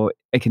fright, or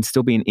it can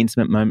still be an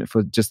intimate moment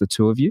for just the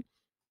two of you.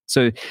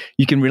 So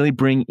you can really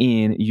bring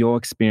in your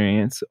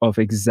experience of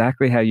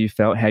exactly how you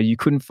felt, how you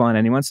couldn't find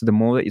anyone. So the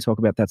more that you talk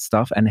about that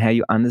stuff and how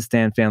you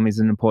understand family is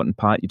an important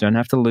part, you don't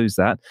have to lose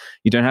that.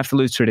 You don't have to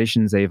lose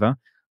traditions either.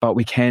 but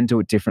we can do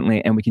it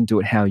differently and we can do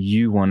it how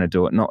you want to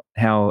do it, not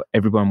how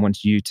everyone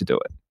wants you to do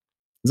it.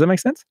 Does that make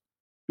sense?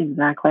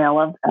 Exactly. I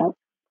love that.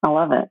 I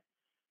love it.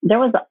 There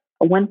was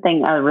one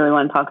thing I really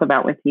want to talk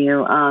about with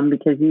you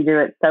because you do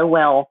it so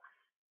well,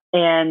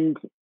 and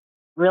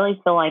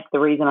really feel like the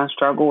reason I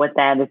struggle with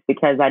that is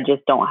because I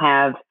just don't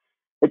have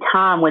the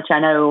time, which I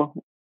know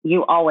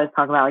you always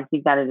talk about. Like,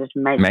 you've got to just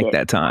make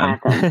that time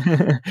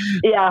happen.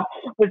 Yeah.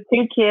 With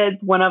 2 kids,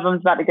 one of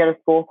them's about to go to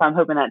school, so I'm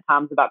hoping that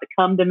time's about to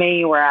come to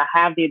me where I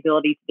have the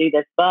ability to do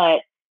this.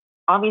 But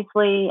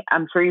obviously,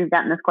 I'm sure you've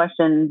gotten this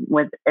question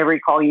with every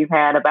call you've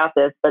had about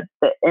this, but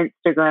the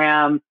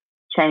Instagram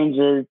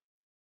changes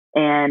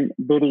and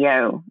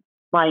video,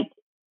 like,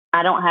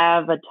 I don't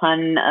have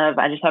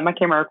I just have my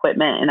camera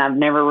equipment and I've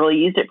never really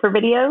used it for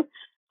video.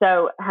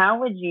 So how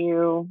would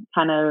you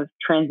kind of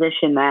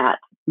transition that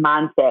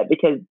mindset?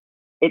 Because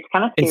it's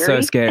kind of scary. It's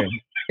so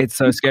scary. It's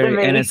so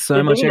scary. And it's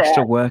so much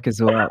extra work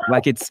as well.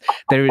 Like,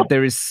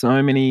 there is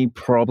so many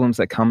problems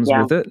that comes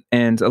with it.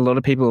 And a lot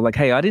of people are like,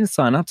 hey, I didn't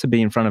sign up to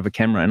be in front of a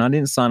camera, and I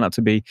didn't sign up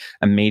to be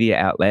a media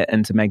outlet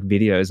and to make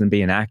videos and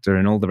be an actor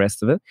and all the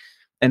rest of it.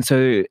 And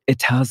so it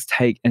does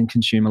take and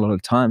consume a lot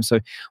of time. So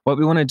what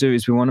we want to do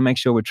is we want to make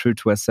sure we're true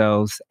to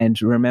ourselves. And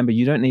remember,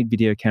 you don't need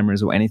video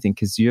cameras or anything,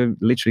 because you've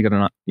literally got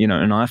an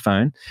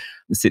iPhone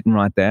sitting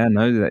right there. I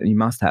know that you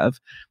must have.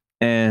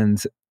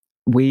 And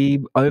we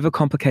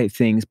overcomplicate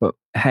things, but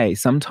hey,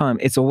 sometimes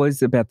it's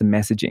always about the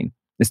messaging.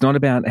 It's not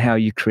about how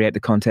you create the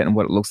content and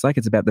what it looks like.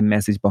 It's about the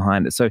message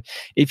behind it. So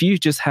if you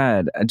just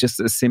had just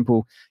a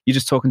simple, you're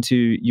just talking to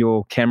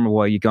your camera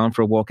while you're going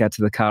for a walk out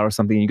to the car or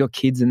something, and you got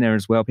kids in there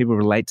as well, people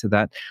relate to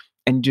that.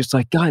 And just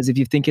like, guys, if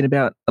you're thinking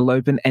about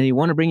eloping and you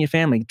want to bring your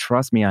family,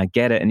 trust me, I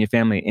get it, and your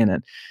family in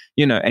it,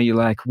 and you're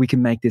like, we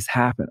can make this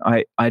happen.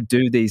 I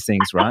do these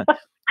things, right?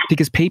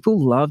 Because people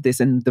love this.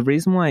 And the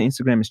reason why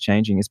Instagram is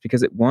changing is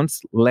because it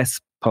wants less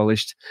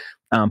polished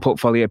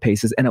portfolio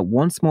pieces, and it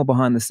wants more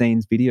behind the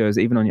scenes videos,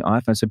 even on your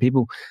iPhone. So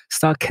people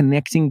start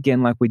connecting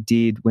again, like we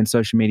did when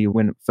social media,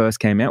 when it first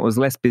came out, it was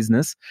less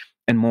business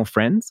and more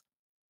friends.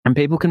 And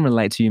people can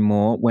relate to you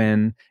more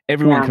when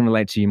everyone can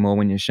relate to you more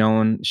when you're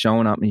showing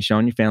up and you're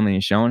showing your family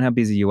and showing how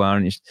busy you are,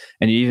 and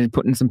you're even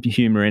putting some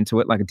humor into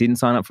it. Like, I didn't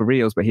sign up for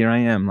Reels, but here I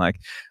am, like,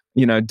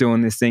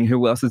 doing this thing.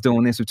 Who else is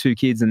doing this with 2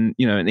 kids and,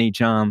 in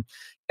each arm?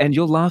 And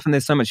you'll laugh, and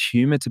there's so much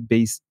humor to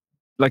be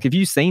like, if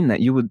you've seen that,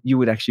 you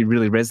would actually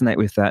really resonate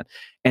with that.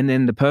 And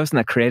then the person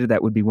that created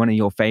that would be one of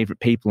your favorite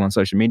people on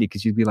social media,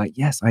 because you'd be like,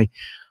 yes, I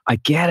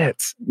get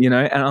it, and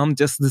I'm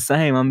just the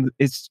same.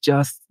 It's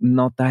just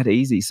not that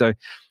easy. So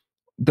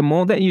the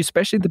more that you,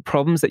 especially the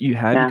problems that you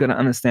have, you've got to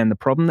understand the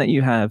problem that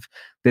you have.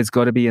 There's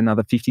got to be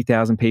another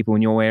 50,000 people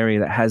in your area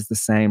that has the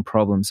same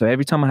problem. So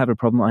every time I have a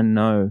problem, I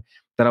know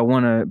that I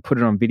want to put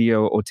it on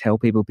video or tell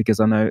people, because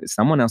I know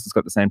someone else has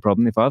got the same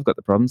problem. If I've got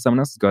the problem, someone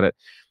else has got it.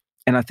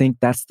 And I think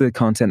that's the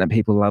content that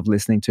people love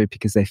listening to,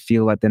 because they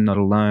feel like they're not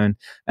alone,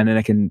 and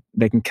then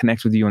they can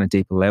connect with you on a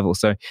deeper level.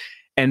 So,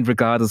 and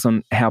regardless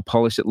on how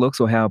polished it looks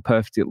or how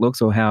perfect it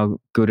looks or how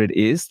good it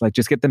is, like,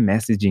 just get the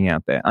messaging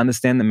out there.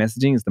 Understand the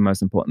messaging is the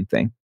most important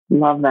thing.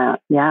 Love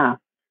that. Yeah.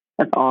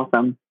 That's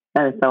awesome.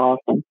 That is so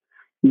awesome.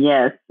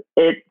 Yes.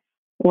 It's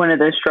one of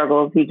those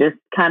struggles. You just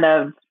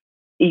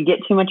you get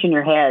too much in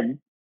your head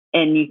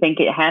and you think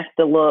it has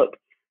to look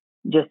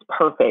just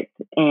perfect.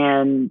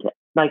 And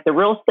like, the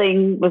real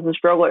thing was a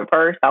struggle at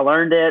first. I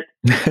learned it.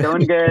 It's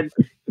going good.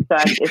 So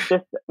it's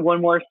just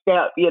one more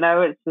step,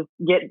 it's just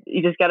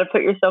you just got to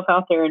put yourself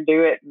out there and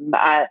do it. And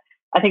I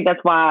think that's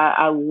why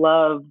I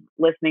love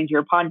listening to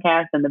your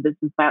podcast and the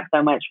Business Map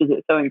so much, because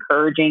it's so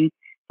encouraging.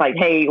 It's like,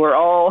 hey, we're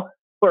all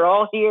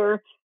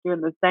here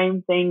doing the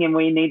same thing, and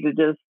we need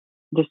to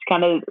just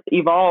kind of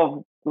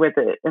evolve with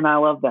it. And I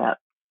love that.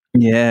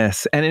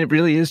 Yes. And it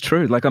really is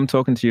true. Like, I'm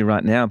talking to you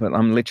right now, but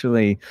I'm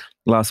literally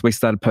last week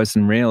started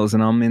posting Reels,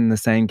 and I'm in the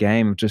same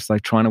game of just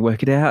like trying to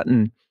work it out.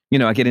 And,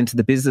 I get into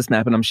the Business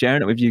Map and I'm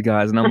sharing it with you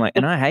guys, and I'm like,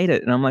 and I hate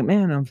it. And I'm like,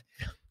 man,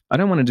 I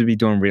don't want to be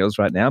doing Reels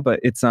right now, but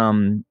it's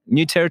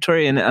new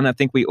territory. And I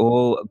think we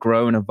all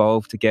grow and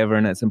evolve together.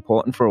 And it's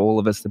important for all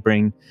of us to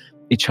bring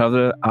each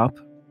other up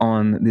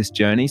on this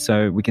journey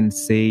so we can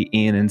see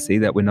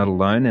that we're not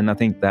alone. And I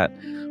think that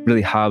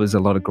really harbors a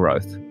lot of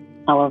growth.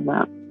 I love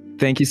that.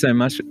 Thank you so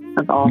much,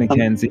 That's awesome.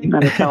 Mackenzie.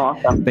 That is so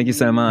awesome. Thank you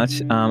so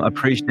much. I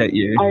appreciate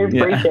you. I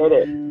appreciate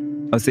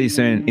it. I'll see you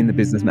soon in the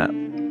Business Map.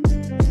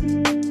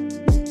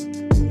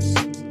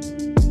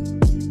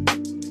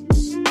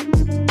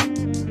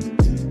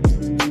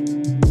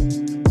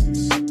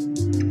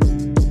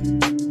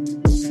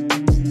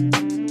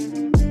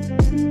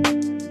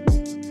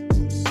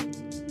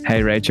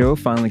 Hey, Rachel,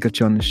 finally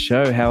got you on the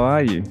show. How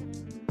are you?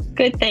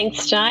 Good,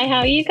 thanks, Jai. How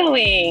are you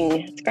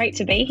going? It's great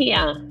to be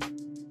here.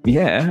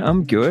 Yeah,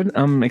 I'm good.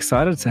 I'm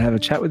excited to have a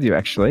chat with you,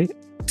 actually.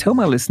 Tell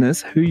my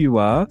listeners who you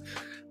are,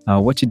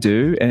 what you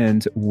do,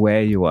 and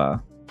where you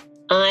are.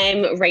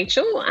 I'm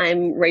Rachel.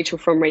 I'm Rachel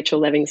from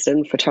Rachel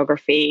Levingston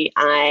Photography.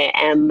 I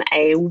am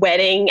a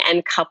wedding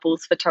and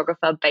couples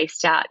photographer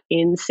based out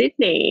in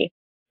Sydney.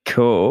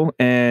 Cool.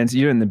 And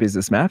you're in the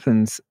Business Map,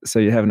 and so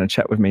you're having a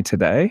chat with me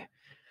today.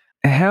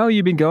 How have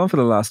you been going for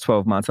the last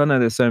 12 months? I know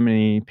there's so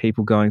many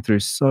people going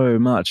through so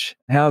much.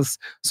 How's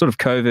sort of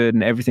COVID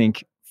and everything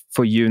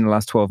for you in the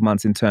last 12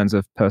 months in terms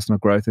of personal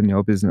growth in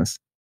your business?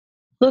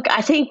 Look,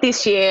 I think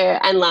this year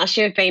and last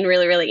year have been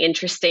really, really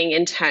interesting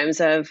in terms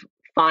of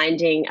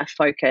finding a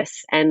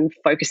focus and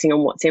focusing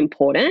on what's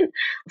important.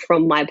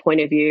 From my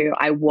point of view,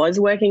 I was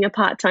working a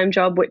part-time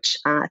job, which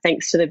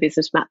thanks to the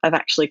business map, I've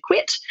actually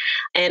quit.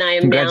 And I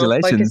am now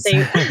Congratulations.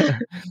 focusing.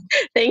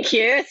 Thank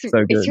you. So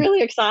It's good.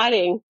 really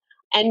exciting.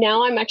 And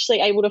now I'm actually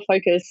able to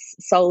focus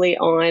solely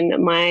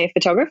on my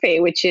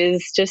photography, which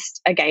is just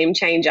a game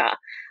changer.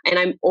 And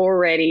I'm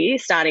already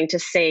starting to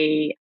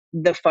see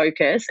the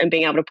focus and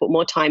being able to put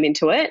more time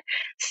into it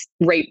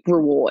reap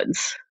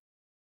rewards.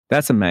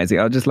 That's amazing.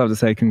 I'd just love to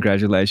say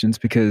congratulations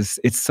because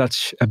it's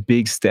such a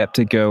big step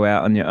to go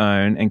out on your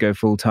own and go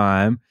full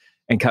time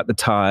and cut the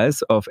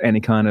ties of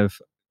any kind of,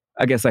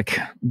 I guess, like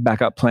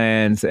backup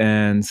plans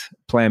and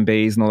plan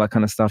Bs and all that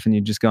kind of stuff. And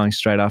you're just going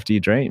straight after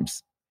your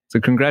dreams. So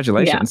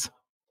congratulations.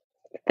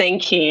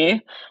 Thank you.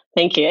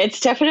 Thank you.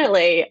 It's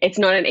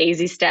not an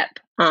easy step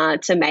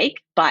to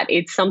make, but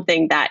it's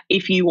something that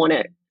if you want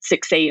to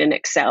succeed and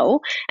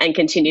excel and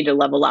continue to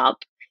level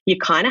up, you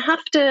kind of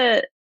have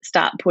to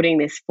start putting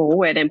this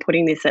forward and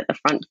putting this at the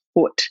front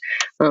foot.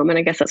 And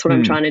I guess that's what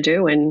I'm trying to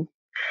do and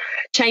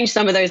change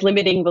some of those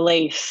limiting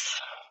beliefs.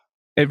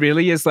 It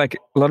really is like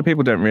a lot of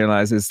people don't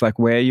realize it's like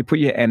where you put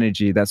your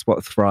energy, that's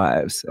what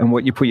thrives. And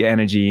what you put your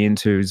energy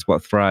into is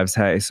what thrives.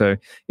 Hey, so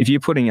if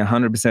you're putting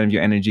 100% of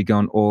your energy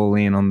going all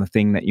in on the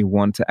thing that you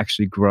want to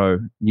actually grow,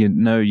 you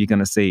know you're going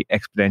to see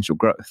exponential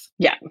growth.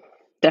 Yeah,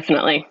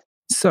 definitely.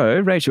 So,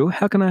 Rachel,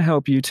 how can I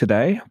help you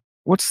today?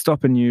 What's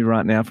stopping you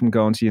right now from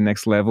going to your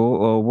next level?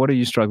 Or what are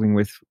you struggling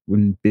with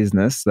in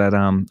business that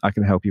I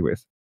can help you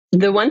with?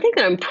 The one thing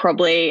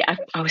that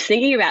I was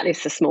thinking about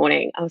this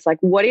morning. I was like,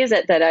 what is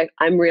it that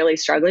I'm really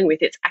struggling with?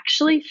 It's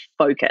actually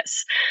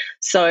focus.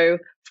 So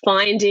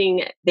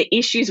finding the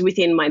issues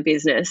within my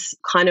business,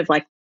 kind of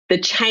like the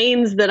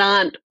chains that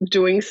aren't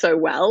doing so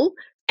well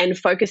and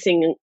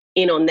focusing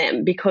in on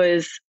them,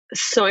 because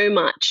so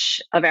much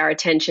of our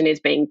attention is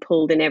being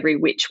pulled in every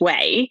which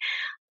way.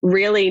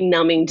 Really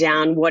numbing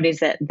down what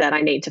is it that I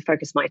need to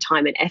focus my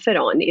time and effort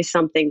on is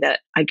something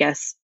that I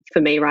guess for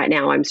me right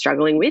now I'm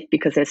struggling with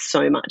because there's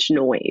so much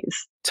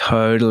noise.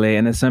 Totally.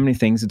 And there's so many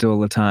things to do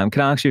all the time.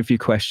 Can I ask you a few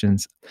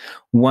questions?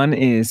 One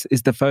is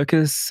the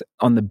focus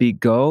on the big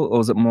goal or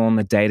is it more on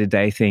the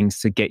day-to-day things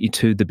to get you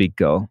to the big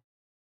goal?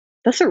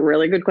 That's a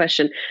really good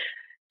question.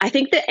 I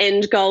think the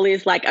end goal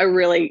is like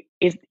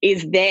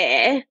is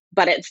there,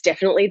 but it's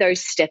definitely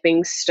those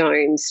stepping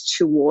stones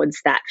towards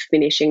that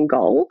finishing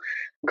goal.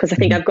 Because I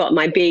think I've got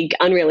my big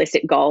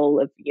unrealistic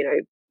goal of,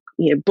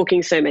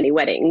 booking so many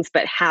weddings,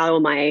 but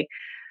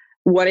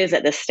what is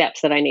it, the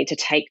steps that I need to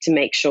take to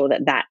make sure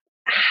that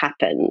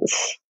happens?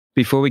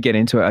 Before we get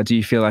into it, do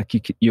you feel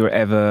like you're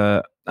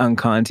ever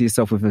unkind to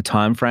yourself with a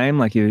time frame?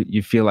 Like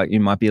you feel like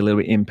you might be a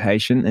little bit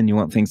impatient and you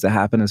want things to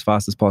happen as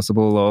fast as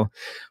possible or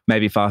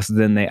maybe faster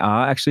than they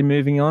are actually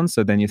moving on.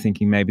 So then you're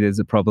thinking maybe there's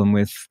a problem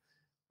with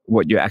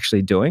what you're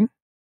actually doing?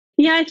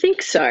 Yeah, I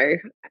think so.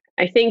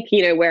 I think,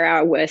 we're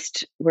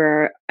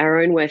our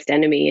own worst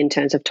enemy in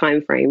terms of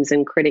timeframes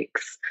and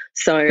critics.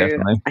 So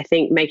Definitely. I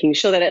think making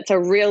sure that it's a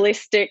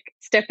realistic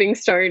stepping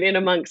stone in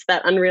amongst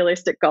that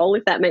unrealistic goal,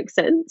 if that makes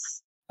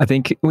sense. I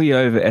think we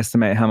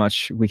overestimate how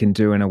much we can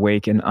do in a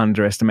week and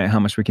underestimate how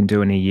much we can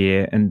do in a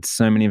year. And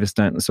so many of us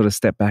don't sort of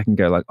step back and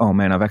go like, oh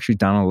man, I've actually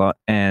done a lot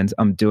and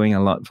I'm doing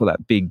a lot for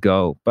that big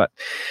goal. But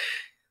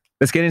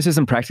let's get into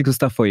some practical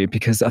stuff for you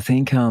because I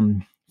think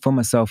for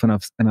myself, and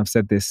I've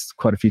said this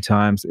quite a few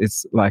times,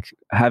 it's like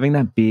having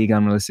that big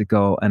unrealistic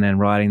goal and then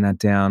writing that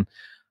down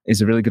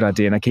is a really good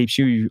idea. And it keeps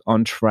you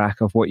on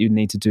track of what you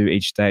need to do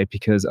each day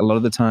because a lot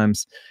of the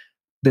times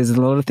there's a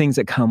lot of things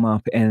that come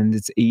up and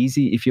it's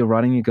easy if you're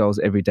writing your goals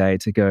every day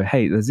to go,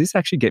 hey, does this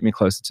actually get me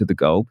closer to the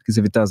goal? Because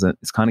if it doesn't,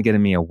 it's kind of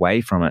getting me away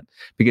from it.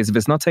 Because if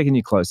it's not taking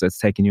you closer, it's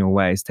taking you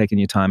away. It's taking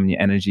your time and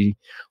your energy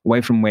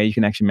away from where you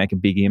can actually make a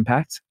big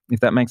impact,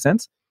 if that makes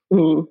sense.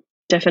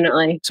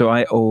 Definitely. So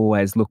I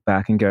always look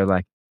back and go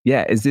like,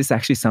 yeah, is this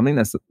actually something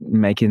that's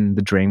making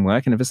the dream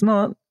work? And if it's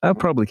not, I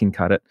probably can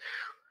cut it.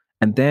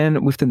 And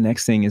then with the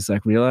next thing is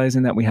like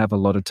realizing that we have a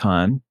lot of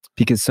time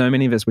because so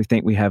many of us, we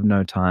think we have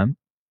no time.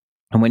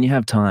 And when you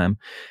have time,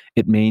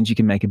 it means you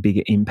can make a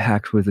bigger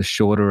impact with a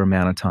shorter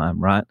amount of time,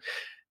 right?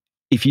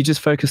 If you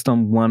just focused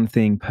on one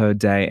thing per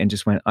day and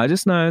just went, I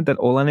just know that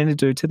all I need to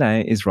do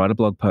today is write a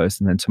blog post.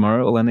 And then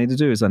tomorrow, all I need to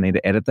do is I need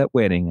to edit that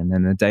wedding. And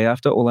then the day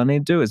after, all I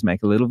need to do is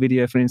make a little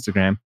video for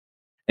Instagram.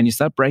 And you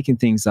start breaking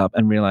things up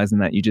and realizing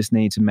that you just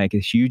need to make a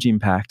huge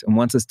impact. And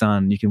once it's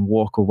done, you can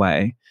walk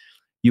away.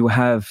 You will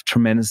have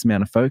tremendous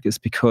amount of focus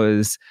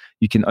because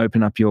you can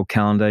open up your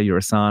calendar, your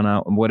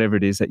Asana, and whatever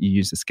it is that you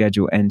use to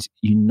schedule. And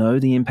you know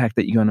the impact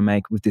that you're going to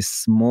make with this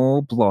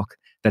small block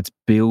that's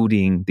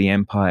building the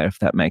empire, if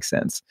that makes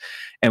sense.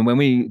 And when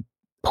we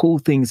pull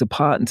things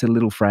apart into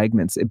little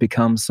fragments, it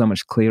becomes so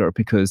much clearer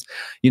because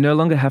you no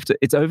longer have to,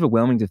 it's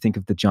overwhelming to think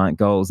of the giant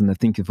goals and to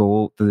think of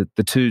all the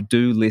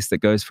to-do list that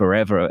goes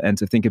forever and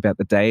to think about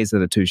the days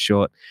that are too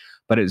short.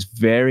 But it's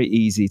very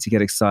easy to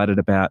get excited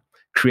about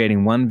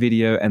creating one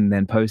video and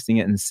then posting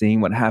it and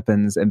seeing what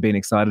happens and being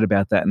excited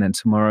about that. And then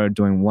tomorrow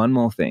doing one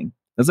more thing.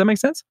 Does that make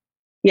sense?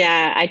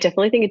 Yeah, I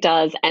definitely think it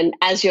does. And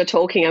as you're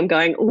talking, I'm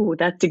going, oh,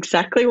 that's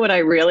exactly what I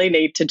really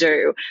need to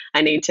do.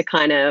 I need to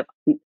kind of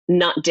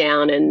nut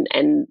down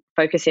and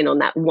focus in on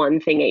that one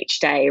thing each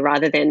day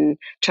rather than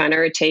trying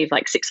to achieve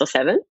like 6 or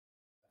 7.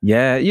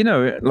 Yeah,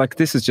 like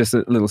this is just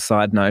a little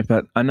side note,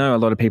 but I know a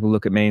lot of people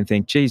look at me and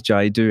think, geez,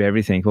 Jai, you do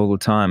everything all the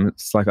time.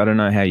 It's like, I don't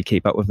know how you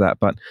keep up with that.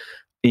 But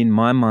in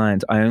my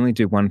mind, I only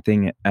do one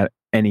thing at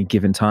any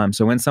given time.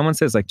 So when someone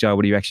says like, Joe,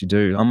 what do you actually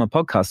do? I'm a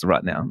podcaster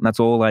right now. And that's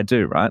all I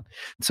do, right?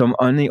 So I'm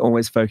only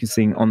always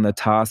focusing on the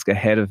task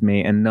ahead of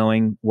me and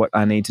knowing what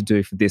I need to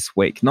do for this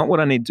week, not what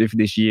I need to do for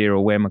this year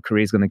or where my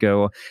career is going to go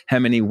or how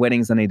many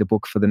weddings I need to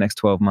book for the next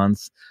 12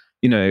 months,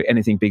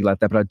 anything big like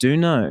that. But I do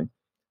know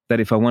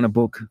that if I want to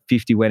book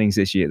 50 weddings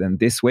this year, then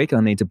this week I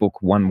need to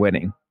book one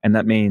wedding. And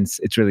that means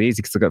it's really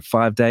easy because I've got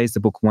 5 days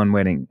to book one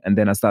wedding. And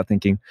then I start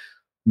thinking,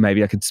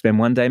 maybe I could spend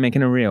one day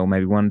making a reel,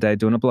 maybe one day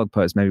doing a blog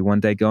post, maybe one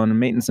day going and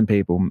meeting some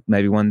people,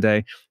 maybe one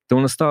day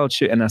doing a style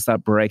shoot, and I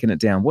start breaking it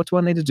down. What do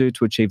I need to do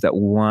to achieve that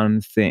one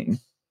thing?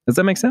 Does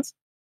that make sense?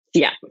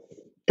 Yeah,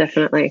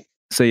 definitely.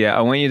 So yeah,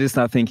 I want you to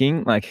start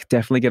thinking, like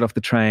definitely get off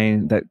the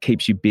train that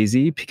keeps you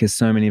busy because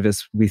so many of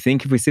us, we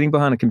think if we're sitting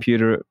behind a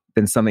computer,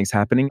 then something's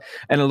happening.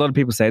 And a lot of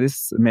people say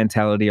this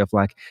mentality of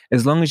like,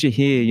 as long as you're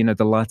here,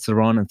 the lights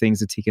are on and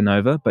things are ticking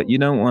over, but you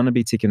don't want to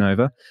be ticking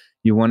over.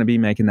 You want to be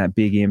making that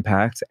big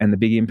impact. And the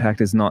big impact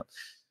is not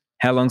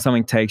how long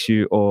something takes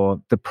you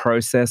or the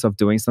process of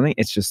doing something.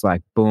 It's just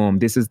like, boom,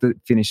 this is the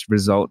finished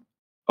result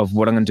of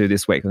what I'm going to do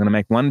this week. I'm going to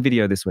make one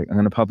video this week. I'm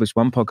going to publish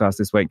one podcast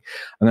this week.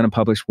 I'm going to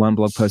publish one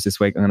blog post this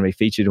week. I'm going to be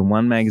featured in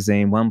one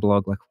magazine, one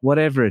blog, like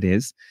whatever it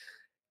is.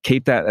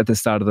 Keep that at the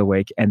start of the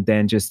week and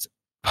then just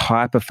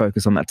hyper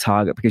focus on that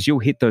target because you'll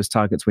hit those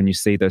targets when you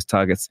see those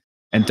targets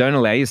and don't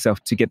allow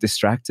yourself to get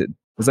distracted.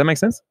 Does that make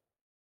sense?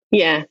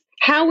 Yeah.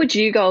 How would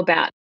you go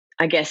about,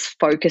 I guess,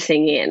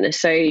 focusing in?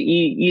 So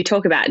you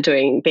talk about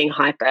being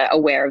hyper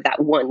aware of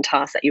that one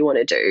task that you want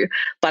to do,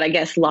 but I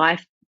guess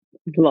life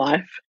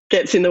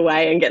gets in the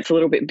way and gets a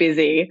little bit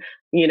busy.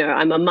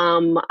 I'm a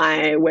mum,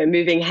 we're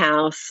moving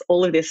house,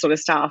 all of this sort of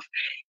stuff.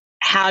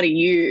 How do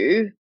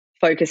you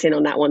focus in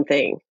on that one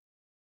thing?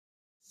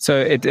 So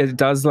it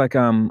does like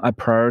I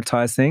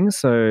prioritize things.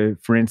 So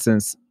for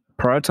instance,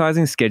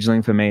 prioritizing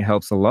scheduling for me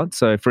helps a lot.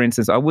 So for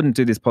instance, I wouldn't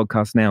do this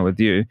podcast now with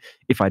you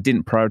if I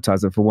didn't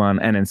prioritize it for one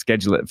and then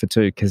schedule it for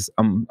two because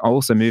I'm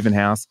also moving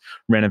house,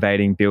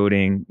 renovating,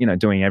 building,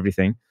 doing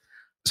everything.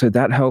 So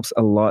that helps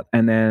a lot.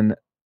 And then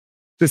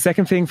the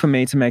second thing for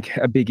me to make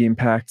a big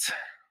impact,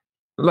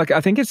 like I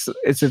think it's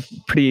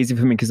pretty easy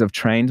for me because I've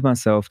trained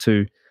myself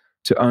to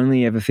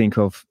only ever think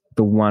of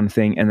the one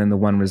thing and then the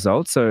one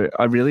result. So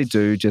I really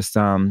do just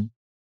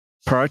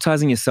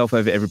prioritizing yourself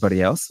over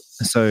everybody else.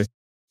 So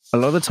a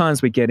lot of the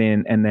times we get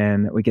in and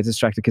then we get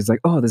distracted because like,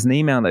 oh, there's an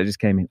email that just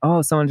came in.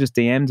 Oh, someone just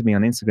DM'd me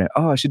on Instagram.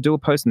 Oh, I should do a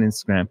post on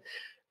Instagram.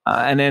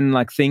 And then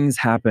like things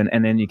happen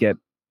and then you get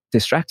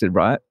distracted,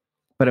 right?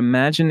 But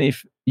imagine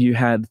if you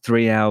had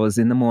 3 hours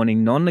in the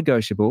morning,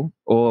 non-negotiable,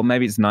 or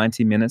maybe it's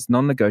 90 minutes,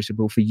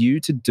 non-negotiable for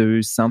you to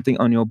do something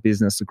on your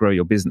business to grow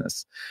your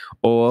business,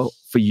 or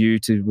for you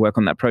to work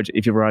on that project.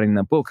 If you're writing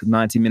that book,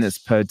 90 minutes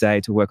per day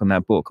to work on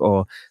that book,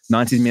 or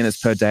 90 minutes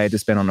per day to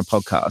spend on a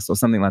podcast or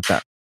something like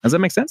that. Does that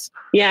make sense?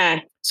 Yeah.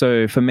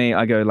 So for me,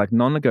 I go like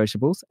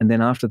non-negotiables. And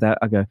then after that,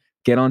 I go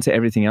get on to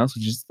everything else,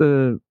 which is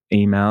the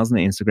emails and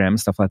the Instagram and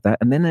stuff like that.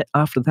 And then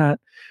after that,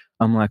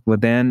 I'm like, well,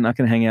 then I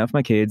can hang out with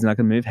my kids and I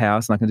can move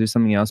house and I can do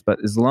something else.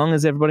 But as long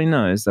as everybody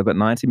knows I've got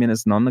 90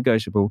 minutes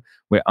non-negotiable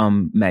where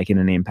I'm making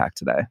an impact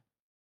today.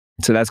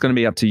 So that's going to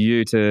be up to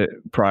you to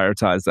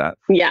prioritize that.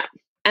 Yeah.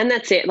 And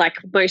that's it. Like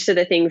most of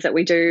the things that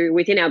we do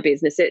within our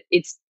business,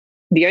 it's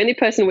the only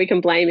person we can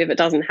blame if it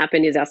doesn't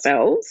happen is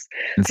ourselves.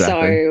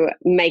 Exactly. So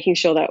making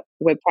sure that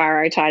we're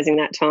prioritizing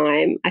that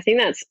time, I think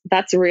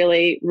that's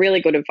really, really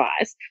good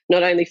advice,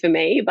 not only for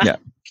me, but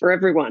for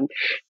everyone.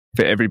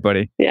 For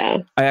everybody. Yeah.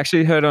 I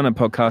actually heard on a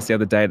podcast the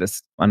other day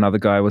that another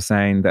guy was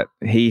saying that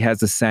he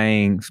has a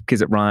saying,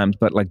 because it rhymes,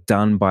 but like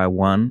done by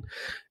one.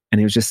 And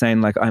he was just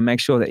saying like, I make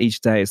sure that each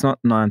day, it's not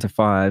 9 to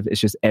 5,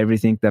 it's just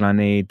everything that I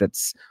need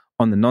that's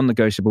on the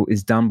non-negotiable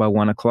is done by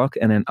 1 o'clock.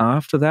 And then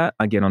after that,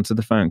 I get onto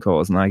the phone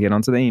calls and I get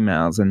onto the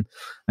emails and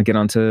I get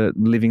onto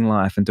living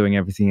life and doing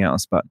everything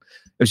else. But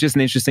it was just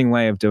an interesting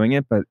way of doing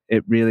it. But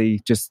it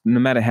really just,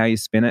 no matter how you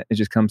spin it, it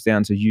just comes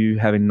down to you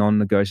having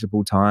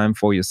non-negotiable time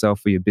for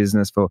yourself, for your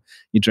business, for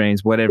your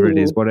dreams, whatever it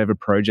is, whatever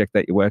project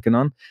that you're working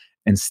on,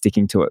 and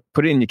sticking to it.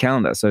 Put it in your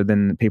calendar so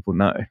then people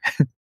know.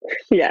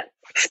 Yeah.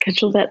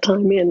 Schedule that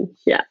time in.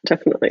 Yeah,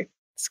 definitely.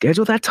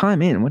 Schedule that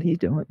time in. What are you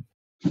doing?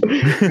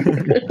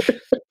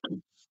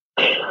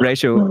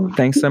 Rachel,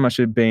 thanks so much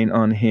for being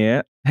on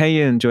here. How are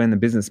you enjoying the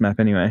business map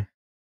anyway?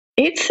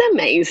 It's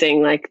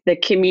amazing. Like the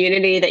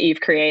community that you've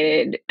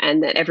created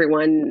and that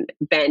everyone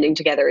banding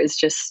together it's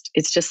just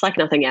like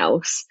nothing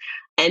else.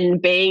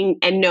 And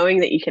knowing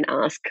that you can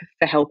ask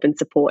for help and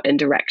support and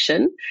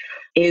direction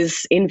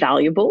is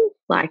invaluable.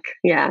 Like,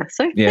 yeah.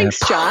 So thanks,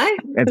 Jai.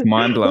 It's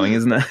mind blowing,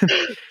 isn't it?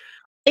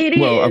 It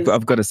well, is.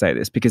 I've got to say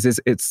this because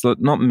it's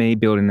not me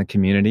building the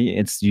community.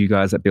 It's you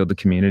guys that build the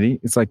community.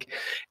 It's like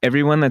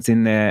everyone that's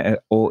in there,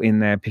 all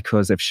in there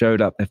because they've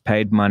showed up, they've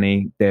paid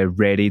money, they're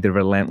ready, they're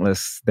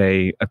relentless,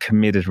 they are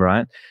committed,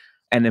 right?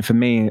 And then for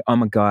me,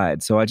 I'm a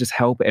guide. So I just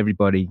help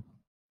everybody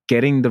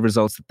getting the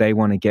results that they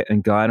want to get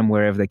and guide them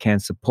wherever they can,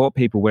 support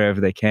people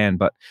wherever they can.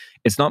 But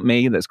it's not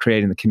me that's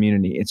creating the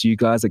community. It's you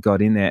guys that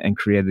got in there and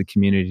created the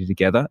community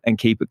together and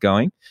keep it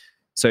going.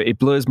 So it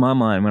blows my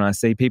mind when I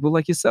see people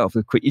like yourself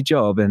that quit your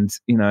job and,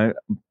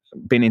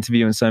 been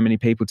interviewing so many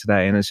people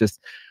today. And it's just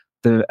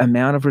the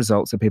amount of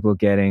results that people are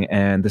getting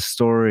and the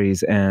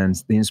stories and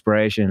the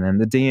inspiration and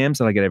the DMs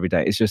that I get every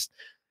day. It's just,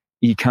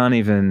 you can't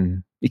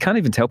even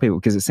tell people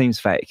because it seems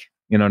fake.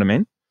 You know what I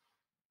mean?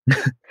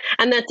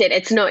 And that's it.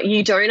 It's not,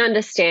 you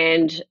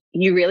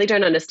really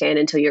don't understand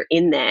until you're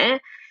in there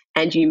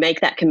and you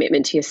make that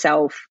commitment to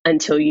yourself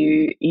until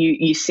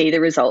you see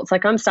the results.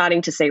 Like I'm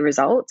starting to see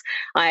results.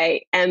 I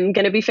am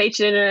going to be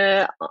featured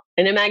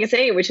in a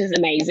magazine, which is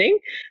amazing.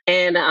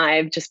 And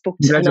I've just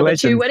booked another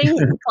 2 wedding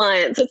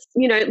clients. It's,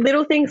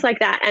 little things like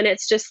that. And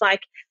it's just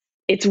like,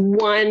 it's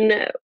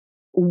one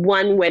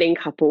wedding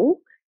couple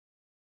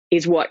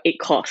is what it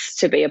costs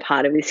to be a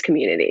part of this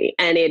community.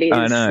 And it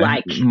is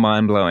like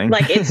mind-blowing.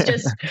 Like it's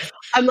just,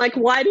 I'm like,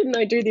 why didn't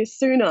I do this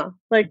sooner?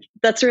 Like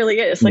that's really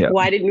it. It's like,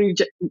 why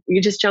didn't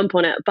you just jump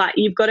on it? But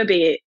you've got to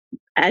be,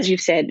 as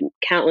you've said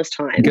countless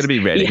times, you've got to be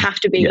ready. You have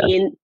to be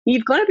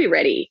you've got to be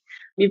ready.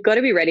 You've got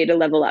to be ready to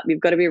level up. You've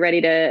got to be ready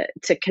to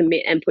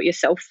commit and put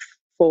yourself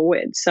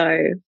forward. So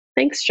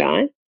thanks,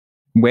 Jai.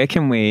 Where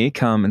can we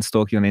come and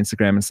stalk you on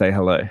Instagram and say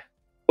hello?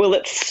 Well,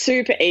 it's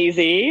super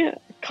easy,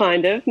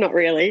 kind of, not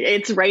really.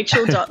 It's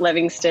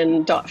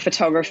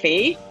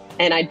rachel.levingston.photography,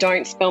 and I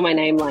don't spell my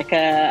name like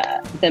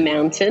the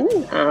mountain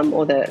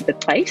or the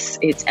place.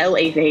 It's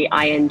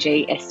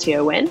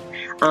Levingston.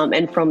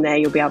 And from there,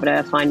 you'll be able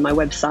to find my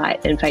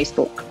website and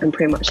Facebook. I'm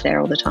pretty much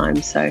there all the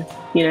time. So,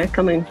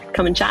 come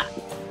and chat.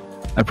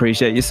 I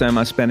appreciate you so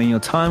much spending your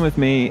time with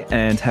me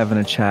and having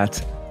a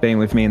chat, being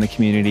with me in the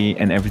community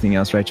and everything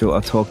else, Rachel.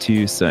 I'll talk to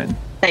you soon.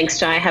 Thanks,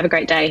 Jai. Have a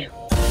great day.